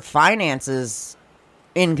their finances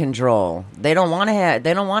in control. They don't want to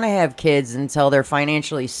have kids until they're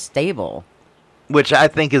financially stable. Which I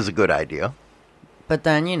think is a good idea. But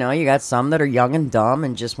then, you know, you got some that are young and dumb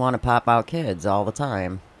and just want to pop out kids all the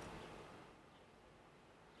time.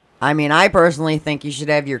 I mean, I personally think you should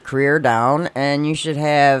have your career down and you should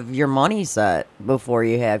have your money set before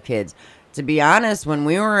you have kids. To be honest, when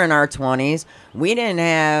we were in our 20s, we didn't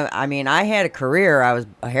have, I mean, I had a career. I was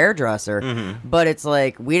a hairdresser. But it's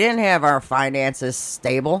like, we didn't have our finances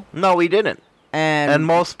stable. No, we didn't. And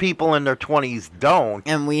most people in their 20s don't.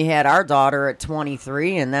 And we had our daughter at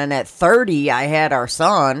 23, and then at 30, I had our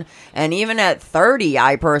son. And even at 30,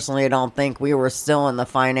 I personally don't think we were still in the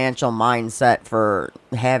financial mindset for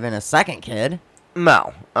having a second kid.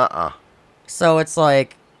 No. So it's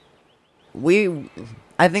like,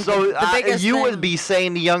 I think So the biggest you thing, would be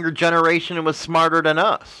saying the younger generation was smarter than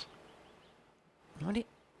us. What do you,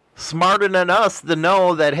 Smarter than us to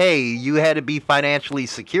know that, hey, you had to be financially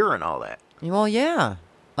secure and all that. well, yeah.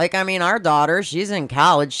 Like, I mean, our daughter, she's in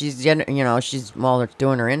college. She's getting, you know, they're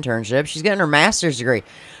doing her internship. She's getting her master's degree.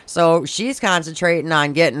 So she's concentrating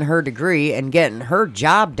on getting her degree and getting her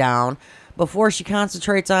job down before she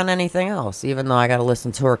concentrates on anything else. Even though I got to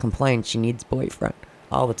listen to her complain she needs a boyfriend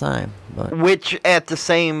all the time. But Which, at the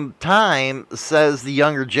same time, says the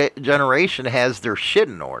younger generation has their shit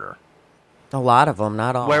in order. a lot of them,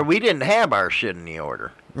 not all. Where we didn't have our shit in the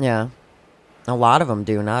order. Yeah. A lot of them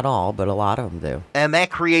do. Not all, but a lot of them do. And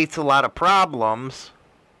that creates a lot of problems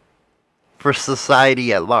for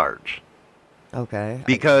society at large. Okay.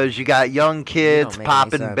 Because you got young kids make any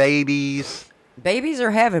popping sense. babies. Babies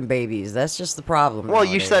are having babies. That's just the problem. Well,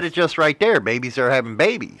 you nowadays. said it just right there. Babies are having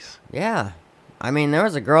babies. Yeah. I mean, there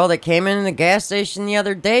was a girl that came in the gas station the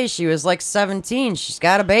other day. She was like 17. She's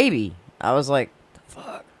got a baby. I was like, the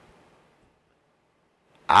fuck?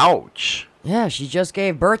 Ouch. Yeah, she just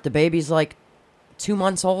gave birth. The baby's like 2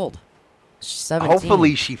 months old. She's 17.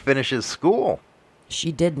 Hopefully she finishes school.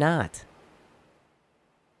 She did not.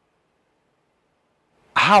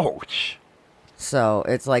 Ouch. So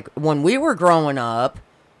it's like when we were growing up,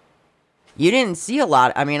 you didn't see a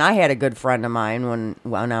lot. I mean, I had a good friend of mine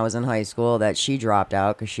when I was in high school that she dropped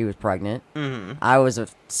out because she was pregnant. Mm-hmm. I was a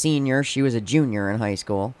senior. She was a junior in high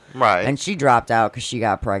school. Right. And she dropped out because she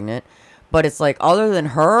got pregnant. But it's like, other than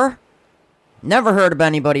her, never heard of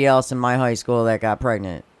anybody else in my high school that got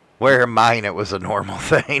pregnant. Where in mine it was a normal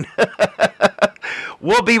thing.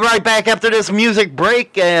 We'll be right back after this music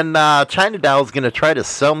break, and China Doll's going to try to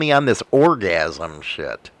sell me on this orgasm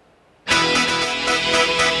shit.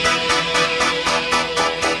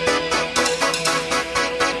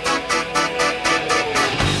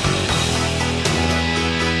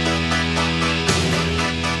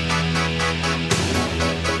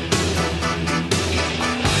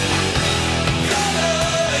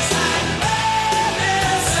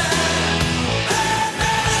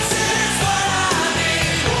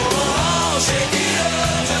 Shake it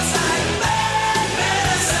up just like bad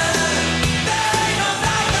medicine. There ain't no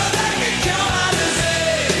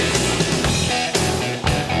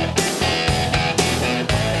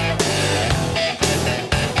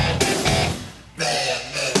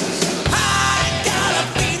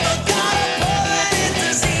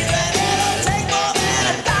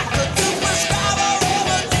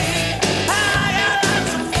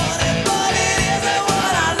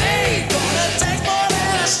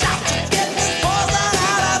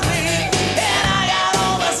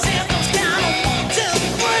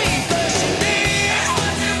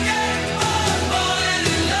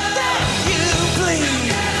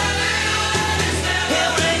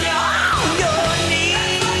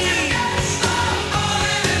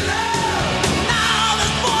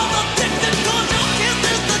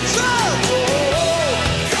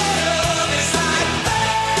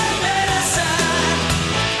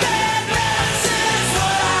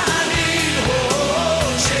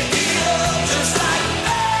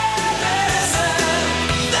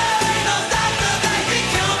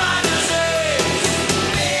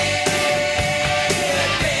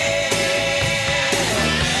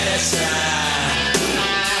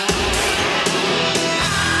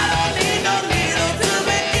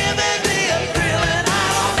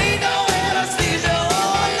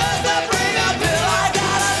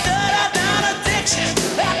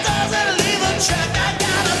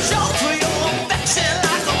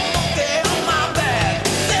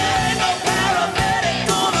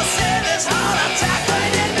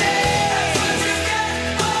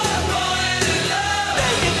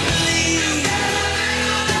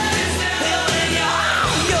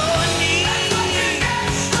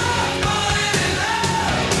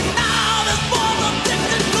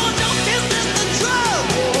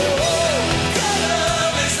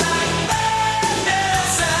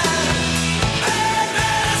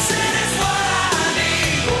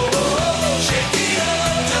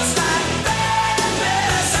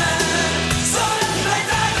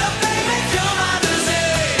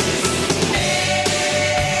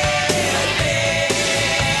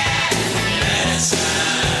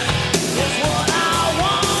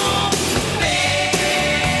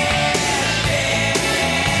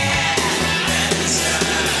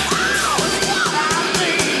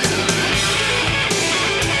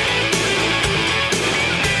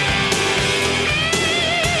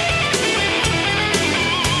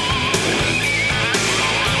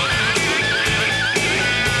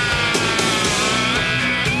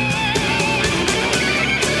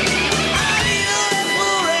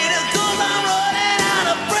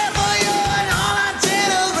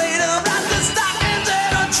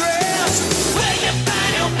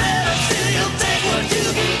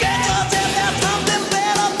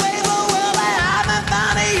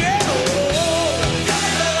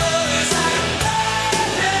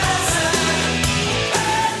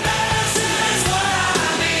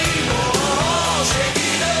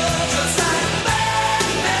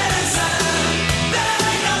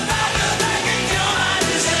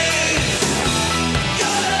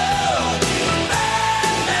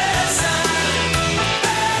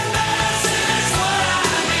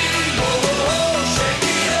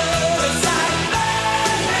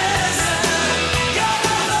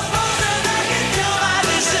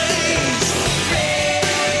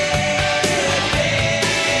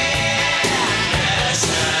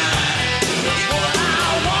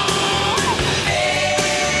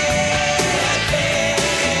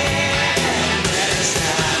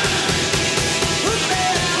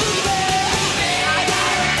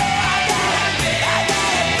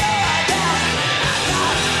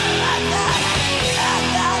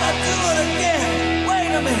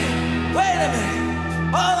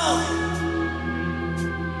Hold on.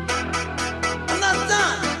 I'm not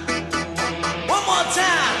done. One more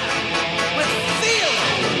time with feeling.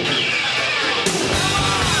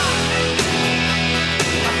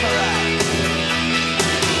 All right.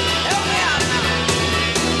 Help me out now.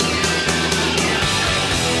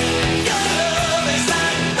 Your love is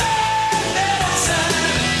like bad medicine.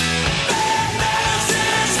 Bad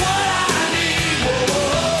medicine's what I need.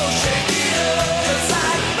 Whoa, shake it up. Just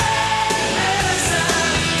like bad medicine.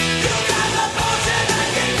 You got the potion that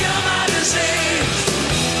can cure my disease.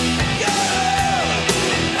 Your love,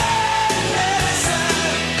 bad medicine.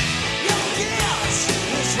 Your gifts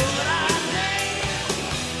is what I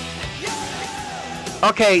need. Your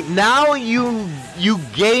love. Okay, now you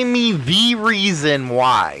gave me the reason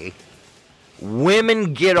why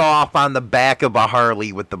women get off on the back of a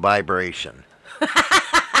Harley with the vibration.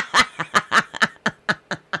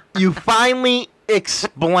 You finally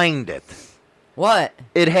explained it. What?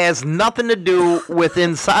 It has nothing to do with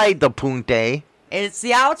inside the punte. It's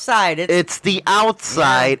the outside. It's the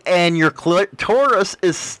outside, and your clitoris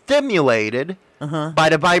is stimulated by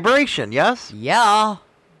the vibration, yes? Yeah.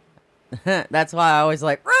 That's why I always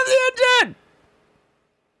like, rub the engine!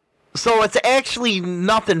 So it's actually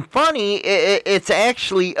nothing funny. It's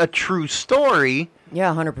actually a true story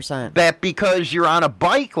Yeah, 100%. that because you're on a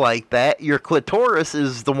bike like that, your clitoris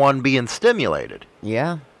is the one being stimulated.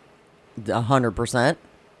 Yeah. 100%.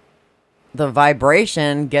 The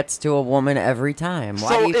vibration gets to a woman every time.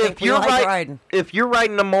 Why do you think we like riding? if you're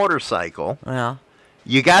riding a motorcycle, Yeah.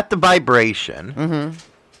 you got the vibration. Mm-hmm.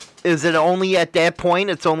 Is it only at that point,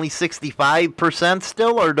 it's only 65%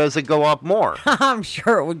 still, or does it go up more? I'm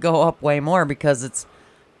sure it would go up way more because it's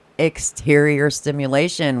exterior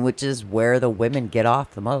stimulation, which is where the women get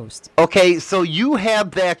off the most. Okay, so you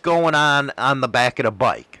have that going on the back of the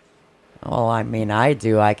bike. Well, I mean, I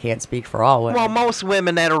do. I can't speak for all women. Well, most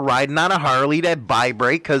women that are riding on a Harley that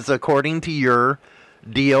vibrate, because according to your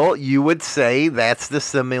deal, you would say that's the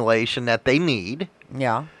stimulation that they need.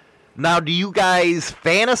 Yeah. Now, do you guys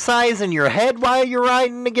fantasize in your head while you're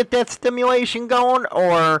riding to get that stimulation going,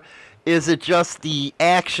 or is it just the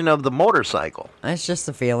action of the motorcycle? It's just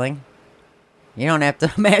a feeling. You don't have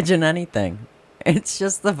to imagine anything. It's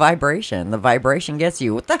just the vibration. The vibration gets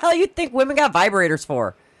you. What the hell you think women got vibrators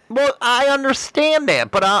for? Well, I understand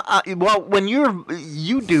that, but well, when you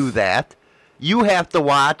do that, you have to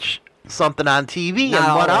watch something on TV, Not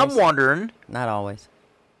and what always. I'm wondering, Not always.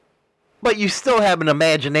 but you still have an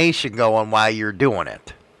imagination going while you're doing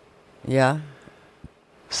it. Yeah.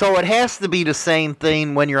 So it has to be the same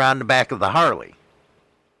thing when you're on the back of the Harley.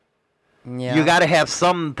 Yeah. You got to have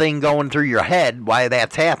something going through your head while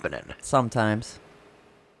that's happening. Sometimes.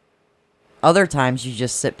 Other times you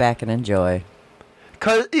just sit back and enjoy.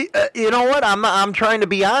 Cause you know what? I'm trying to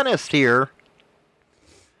be honest here.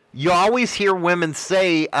 You always hear women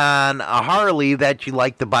say on a Harley that you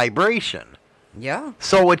like the vibration. Yeah.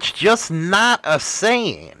 So it's just not a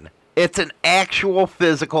saying. It's an actual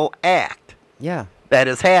physical act Yeah. that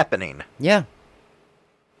is happening. Yeah.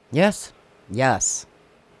 Yes. Yes.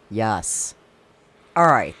 Yes. All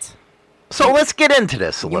right. So let's get into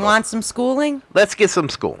this a You little. want some schooling? Let's get some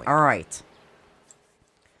schooling. All right.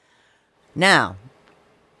 Now,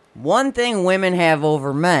 one thing women have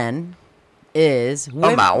over men is A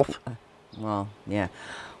mouth. Well, yeah.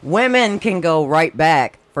 Women can go right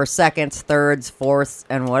back for seconds, thirds, fourths,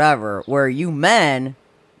 and whatever, where you men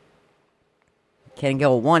can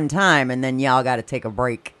go one time and then y'all got to take a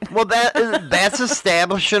break. Well, that's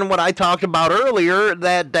establishing what I talked about earlier,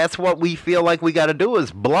 that's what we feel like we got to do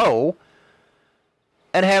is blow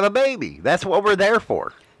and have a baby. That's what we're there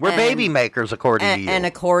for. We're And- baby makers, according to you. And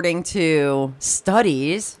according to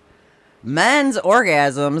studies, men's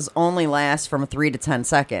orgasms only last from 3 to 10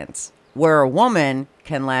 seconds, where a woman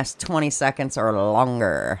can last 20 seconds or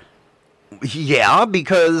longer. Yeah,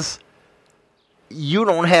 because you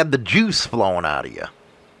don't have the juice flowing out of you.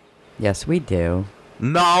 Yes, we do.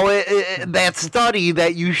 No, that study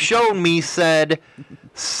that you showed me said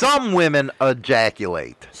some women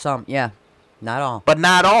ejaculate, Some, yeah, not all. but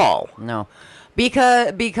not all. No,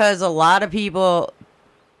 because a lot of people.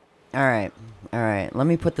 All right. Let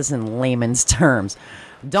me put this in layman's terms.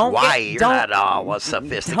 Don't Why? get, You're not all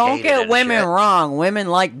sophisticated. Don't get and women shit. wrong. Women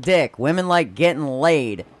like dick. Women like getting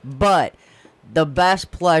laid. But the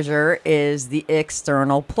best pleasure is the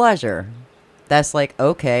external pleasure. That's like,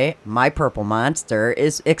 okay, my purple monster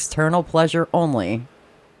is external pleasure only.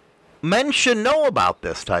 Men should know about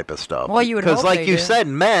this type of stuff. Well, you would because, hope like they you do. said,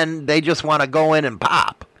 men they just want to go in and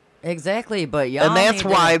pop, Exactly, but y'all and that's need to-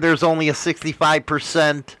 why there's only a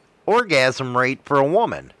 65% orgasm rate for a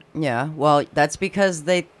woman. Yeah, well, that's because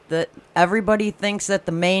they everybody thinks that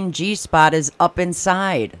the main G spot is up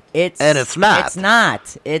inside. And it's not. It's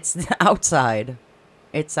not. It's outside.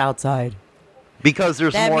 It's outside. Because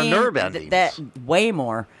there's more nerve endings. That way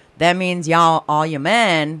more. That means y'all, all you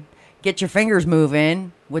men, get your fingers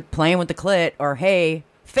moving with playing with the clit, or hey,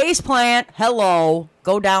 face plant, hello,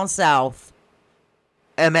 go down south.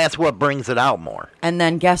 And that's what brings it out more. And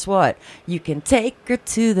then guess what? You can take her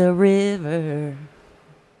to the river.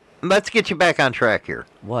 Let's get you back on track here.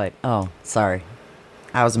 What? Oh, sorry.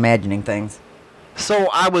 I was imagining things. So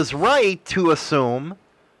I was right to assume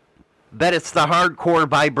that it's the hardcore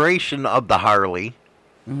vibration of the Harley.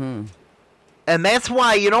 Mm-hmm. And that's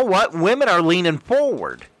why, you know what? Women are leaning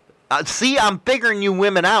forward. See, I'm figuring you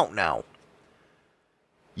women out now.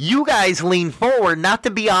 You guys lean forward not to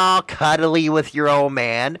be all cuddly with your old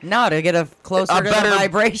man. No, to get closer to the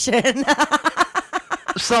vibration.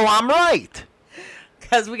 So I'm right.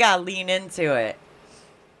 Because we got to lean into it.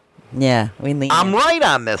 Yeah, we lean I'm right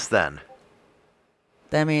on this then.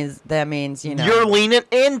 That means, you know. You're leaning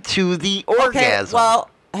into the orgasm. Okay, well,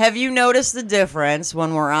 have you noticed the difference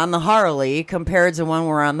when we're on the Harley compared to when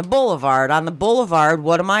we're on the Boulevard? On the Boulevard,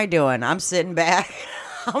 what am I doing? I'm sitting back.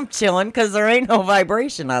 I'm chilling because there ain't no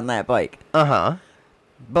vibration on that bike. Uh-huh.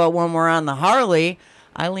 But when we're on the Harley,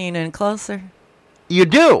 I lean in closer. You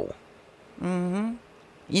do? Mm-hmm.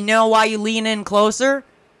 You know why you lean in closer?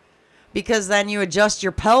 Because then you adjust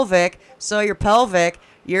your pelvic, so your pelvic,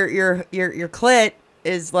 your clit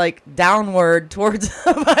is like downward towards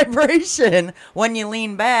the vibration. When you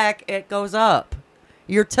lean back, it goes up.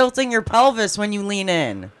 You're tilting your pelvis when you lean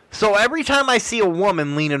in. So every time I see a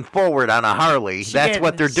woman leaning forward on a Harley, that's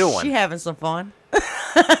what they're doing. She having some fun.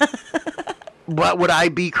 But would I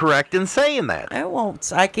be correct in saying that?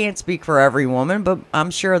 I can't speak for every woman, but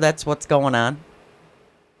I'm sure that's what's going on.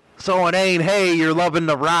 So it ain't, hey, you're loving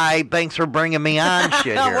the ride, thanks for bringing me on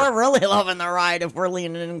shit here. We're really loving the ride if we're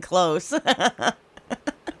leaning in close.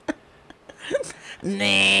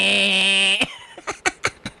 Nah.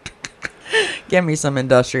 Give me some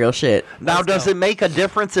industrial shit. Now, does it make a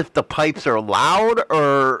difference if the pipes are loud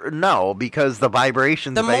or no? Because the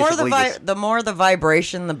vibrations the more the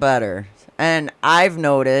vibration, the better. And I've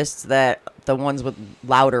noticed that the ones with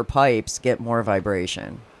louder pipes get more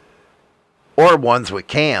vibration. Or ones with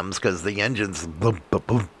cams, because the engine's boom, boom,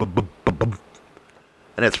 boom, boom, boom, boom, boom.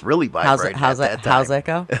 And it's really vibrating. How's that go?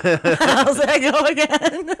 How's that go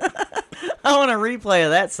again? I want a replay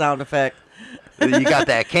of that sound effect. You got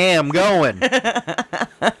that cam going.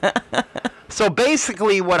 So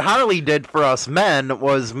basically what Harley did for us men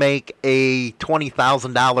was make a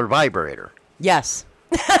 $20,000 vibrator. Yes.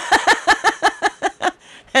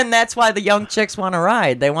 And that's why the young chicks want to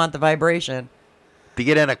ride. They want the vibration. To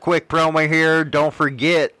get in a quick promo here, don't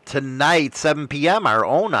forget, tonight, 7 p.m., our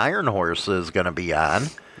own Iron Horse is going to be on.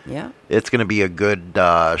 Yeah. It's going to be a good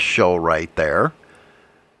show right there.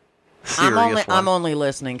 I'm only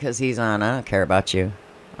listening because he's on. I don't care about you.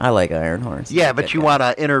 I like Iron Horse. Yeah, but you want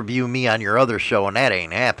to interview me on your other show, and that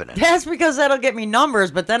ain't happening. That's because that'll get me numbers,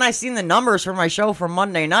 but then I seen the numbers for my show from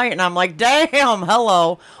Monday night, and I'm like, damn,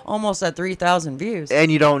 hello, almost at 3,000 views.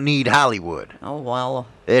 And you don't need Hollywood. Oh, well.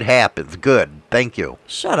 It happens. Good. Thank you.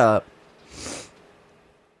 Shut up.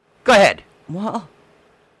 Go ahead. Well,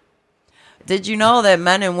 did you know that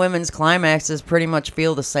men and women's climaxes pretty much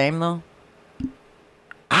feel the same, though?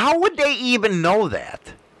 How would they even know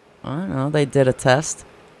that? I don't know. They did a test.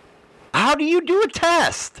 How do you do a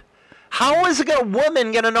test? How is a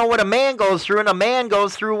woman going to know what a man goes through and a man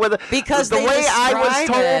goes through with because the way I was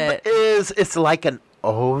told it. is it's like an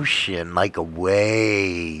ocean, like a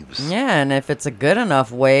waves. Yeah, and if it's a good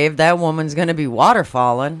enough wave, that woman's going to be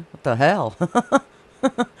waterfalling. What the hell?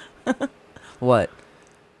 What?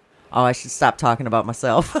 Oh, I should stop talking about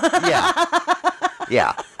myself.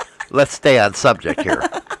 Yeah. Let's stay on subject here.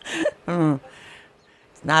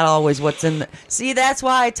 It's not always what's in the... See, that's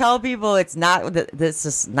why I tell people it's not... This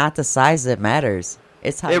is not the size that matters.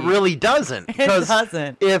 It's how it really doesn't. It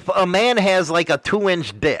doesn't. If a man has like a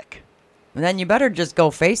 2-inch dick... then you better just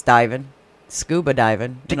go face diving. Scuba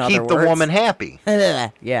diving, to keep the woman happy.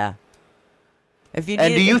 Yeah. If you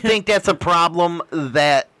and do you think that's a problem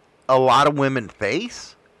that a lot of women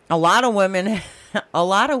face? A lot of women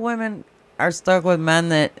are stuck with men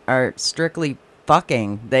that are strictly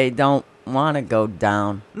fucking. They don't want to go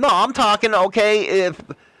down. No, I'm talking, okay, if,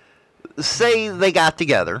 say they got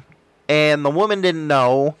together, and the woman didn't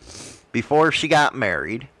know before she got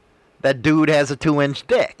married that dude has a 2-inch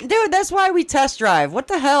dick. Dude, that's why we test drive. What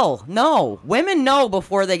the hell? No. Women know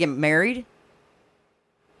before they get married.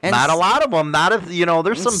 And not a lot of them. Not if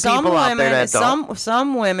there's some people out there that don't.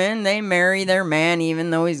 Some women, they marry their man even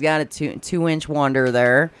though he's got a 2-inch wonder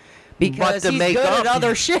there because he's good at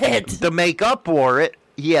other shit. To make up for it,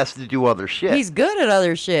 he has to do other shit. He's good at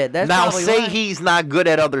other shit. That's now, probably say why. he's not good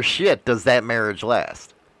at other shit. Does that marriage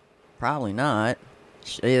last? Probably not.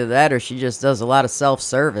 Either that or she just does a lot of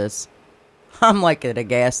self-service. I'm like at a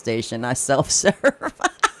gas station. I self-serve.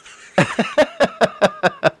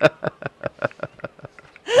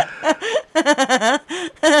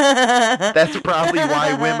 That's probably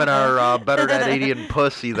why women are better at eating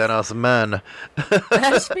pussy than us men.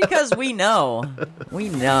 That's because we know. We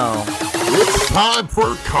know. It's time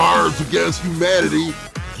for Cards Against Humanity.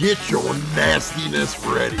 Get your nastiness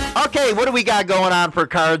ready. Okay, what do we got going on for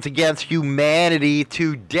Cards Against Humanity?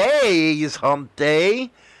 Today's hump day,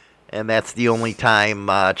 and that's the only time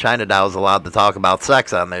China Doll is allowed to talk about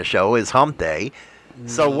sex on this show, is hump day.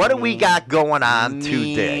 So what do we got going on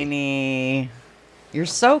today? Meanie. You're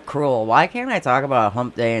so cruel. Why can't I talk about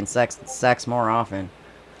hump day and sex more often?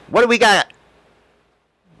 What do we got?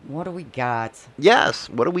 What do we got? Yes,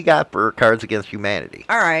 what do we got for Cards Against Humanity?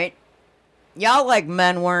 All right. Y'all like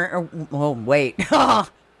men wearing... Oh, wait.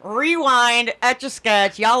 Rewind.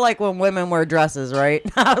 Etch-a-sketch. Y'all like when women wear dresses, right?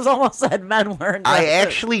 I was almost said men wearing dresses. I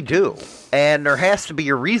actually do. And there has to be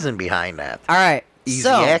a reason behind that. All right. Easy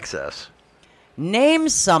so, access. Name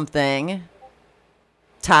something.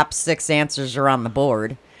 Top 6 answers are on the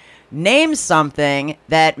board. Name something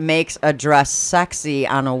that makes a dress sexy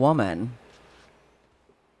on a woman.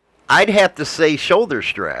 I'd have to say shoulder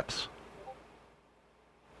straps.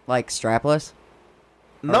 Like strapless?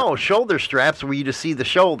 No, shoulder straps where you just see the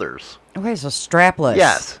shoulders. Okay, so strapless.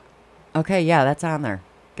 Yes. Okay, yeah, that's on there.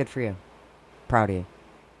 Good for you. Proud of you.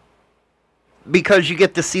 Because you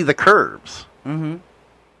get to see the curves. Mm-hmm.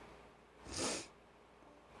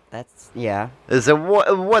 That's, yeah. Is it,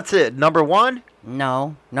 what's it, number 1?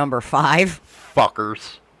 No. Number 5.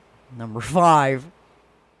 Fuckers. Number 5.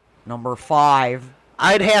 Number 5.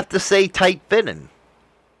 I'd have to say tight fitting.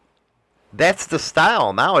 That's the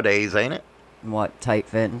style nowadays, ain't it? What, tight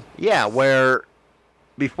fitting? Yeah, where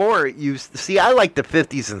before it used to... See, I like the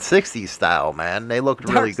 50s and 60s style, man. They looked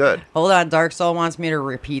really good. Hold on, Dark Soul wants me to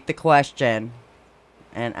repeat the question.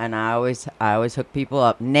 And I always hook people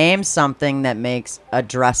up. Name something that makes a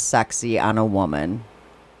dress sexy on a woman.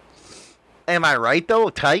 Am I right, though?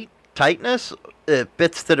 Tightness? It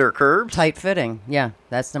fits to their curves? Tight fitting. Yeah,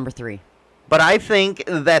 that's number 3. But I think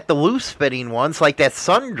that the loose-fitting ones, like that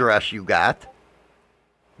sundress you got,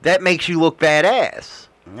 that makes you look badass.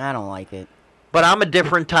 I don't like it. But I'm a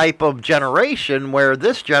different type of generation where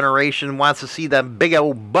this generation wants to see them big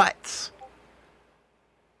old butts.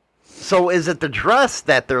 So is it the dress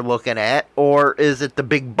that they're looking at, or is it the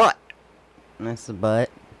big butt? That's the butt.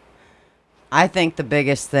 I think the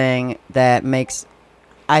biggest thing that makes...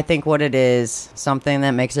 I think what it is, something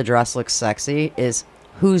that makes a dress look sexy, is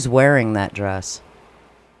who's wearing that dress.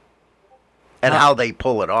 And how they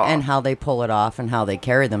pull it off. And how they pull it off and how they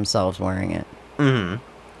carry themselves wearing it. Mm-hmm.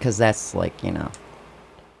 Because that's like,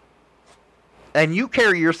 And you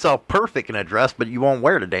carry yourself perfect in a dress, but you won't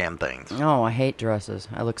wear the damn things. Oh, I hate dresses.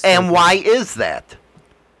 I look And stupid. why is that?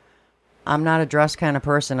 I'm not a dress kind of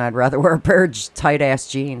person. I'd rather wear a pair of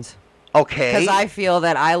tight-ass jeans. Okay. Because I feel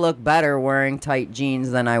that I look better wearing tight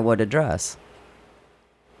jeans than I would a dress.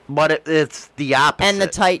 But it's the opposite. And the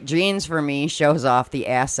tight jeans for me shows off the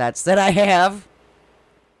assets that I have.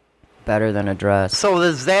 Better than a dress. So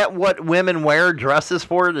is that what women wear dresses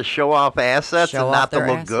for, to show off assets Show and not off to their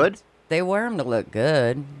look assets. good? They wear them to look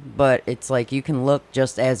good, but it's like you can look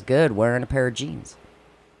just as good wearing a pair of jeans.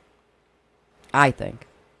 I think.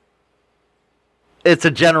 It's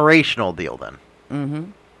a generational deal then.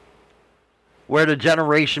 Mm-hmm. Where the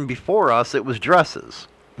generation before us, it was dresses.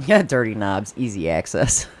 Yeah, dirty knobs, easy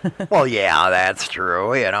access. Well, yeah, that's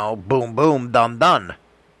true. Boom, boom, done, done.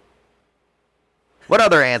 What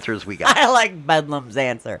other answers we got? I like Bedlam's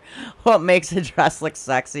answer. What makes a dress look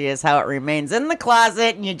sexy is how it remains in the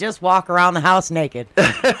closet and you just walk around the house naked.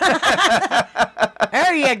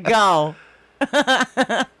 There you go.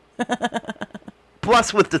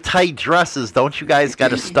 Plus, with the tight dresses, don't you guys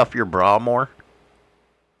got to stuff your bra more?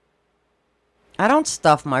 I don't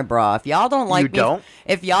stuff my bra. If y'all don't like You don't?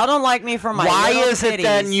 If y'all don't like me for my Why little is it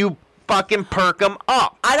then titties, you fucking perk them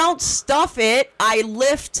up? I don't stuff it. I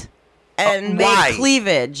lift and why? make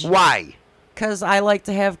cleavage. Why? Because I like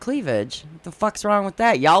to have cleavage. What the fuck's wrong with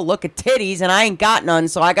that? Y'all look at titties and I ain't got none,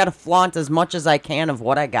 so I got to flaunt as much as I can of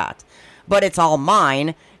what I got. But it's all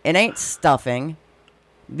mine. It ain't stuffing.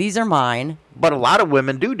 These are mine. But a lot of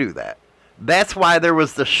women do that. That's why there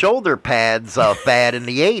was the shoulder pads fad in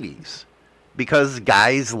the 80s. because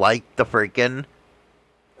guys like the freaking.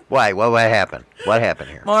 Why? What happened? What happened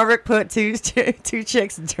here? Marvick put two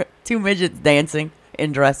chicks, two midgets dancing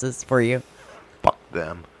in dresses for you. Fuck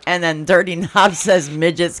them. And then Dirty Knob says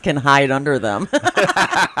midgets can hide under them.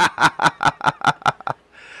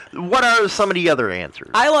 What are some of the other answers?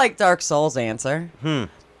 I like Dark Soul's answer.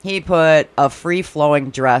 He put a free-flowing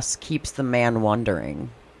dress keeps the man wondering.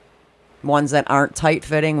 Ones that aren't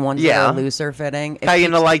tight-fitting, ones that are looser-fitting.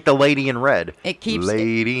 Kind of like the Lady in Red. It keeps...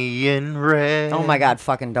 Lady in Red. Oh, my God.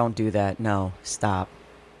 Fucking don't do that. No. Stop.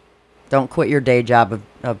 Don't quit your day job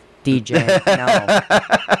of DJing.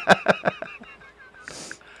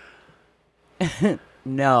 No.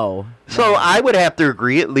 No. So I would have to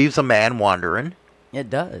agree it leaves a man wandering. It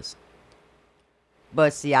does.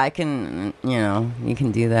 But see, I can, you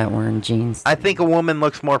can do that wearing jeans. I think a woman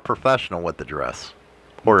looks more professional with the dress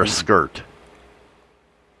or a skirt.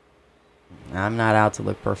 I'm not out to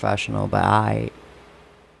look professional, but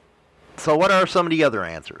So what are some of the other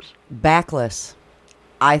answers? Backless.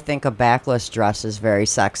 I think a backless dress is very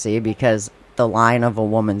sexy because the line of a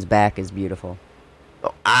woman's back is beautiful.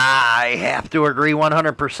 I have to agree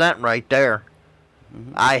 100% right there.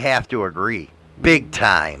 I have to agree. Big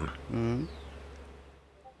time.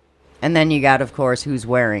 And then you got, of course, who's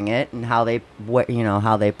wearing it and how they,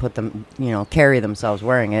 how they put them, carry themselves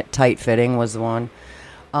wearing it. Tight fitting was the one.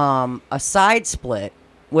 A side split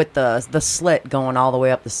with the slit going all the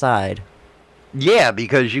way up the side. Yeah,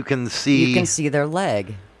 because you can see. You can see their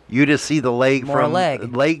leg. You just see the leg More from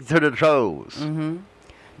leg. leg to the toes.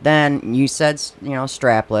 Then you said,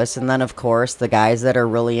 strapless. And then, of course, the guys that are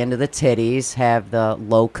really into the titties have the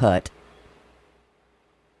low cut.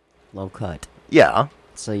 Low cut. Yeah.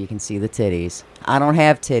 So you can see the titties. I don't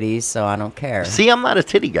have titties, so I don't care. See, I'm not a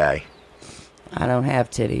titty guy. I don't have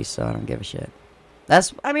titties, so I don't give a shit. I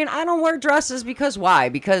don't wear dresses because why?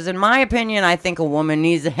 Because in my opinion, I think a woman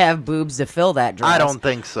needs to have boobs to fill that dress. I don't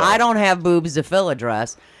think so. I don't have boobs to fill a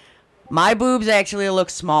dress. My boobs actually look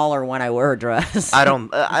smaller when I wear a dress. I don't.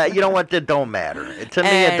 You know what? It don't matter. To me,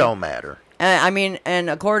 it don't matter. And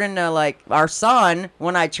according to, our son,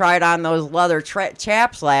 when I tried on those leather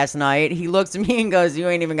chaps last night, he looks at me and goes, you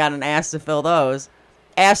ain't even got an ass to fill those.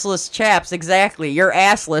 Assless chaps, exactly. You're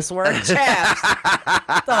assless wearing chaps.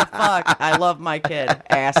 What the fuck? I love my kid,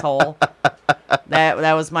 asshole.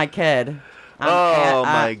 That was my kid.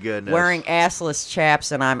 My goodness. Wearing assless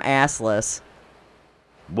chaps and I'm assless.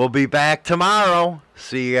 We'll be back tomorrow.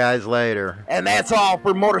 See you guys later. And that's all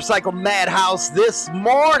for Motorcycle Madhouse this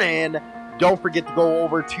morning. Don't forget to go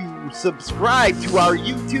over to subscribe to our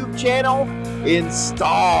YouTube channel.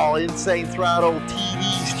 Install Insane Throttle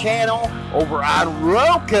TV's channel over on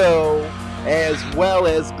Roku. As well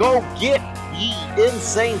as go get the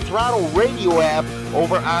Insane Throttle radio app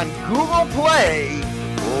over on Google Play.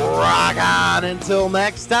 Rock on until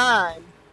next time.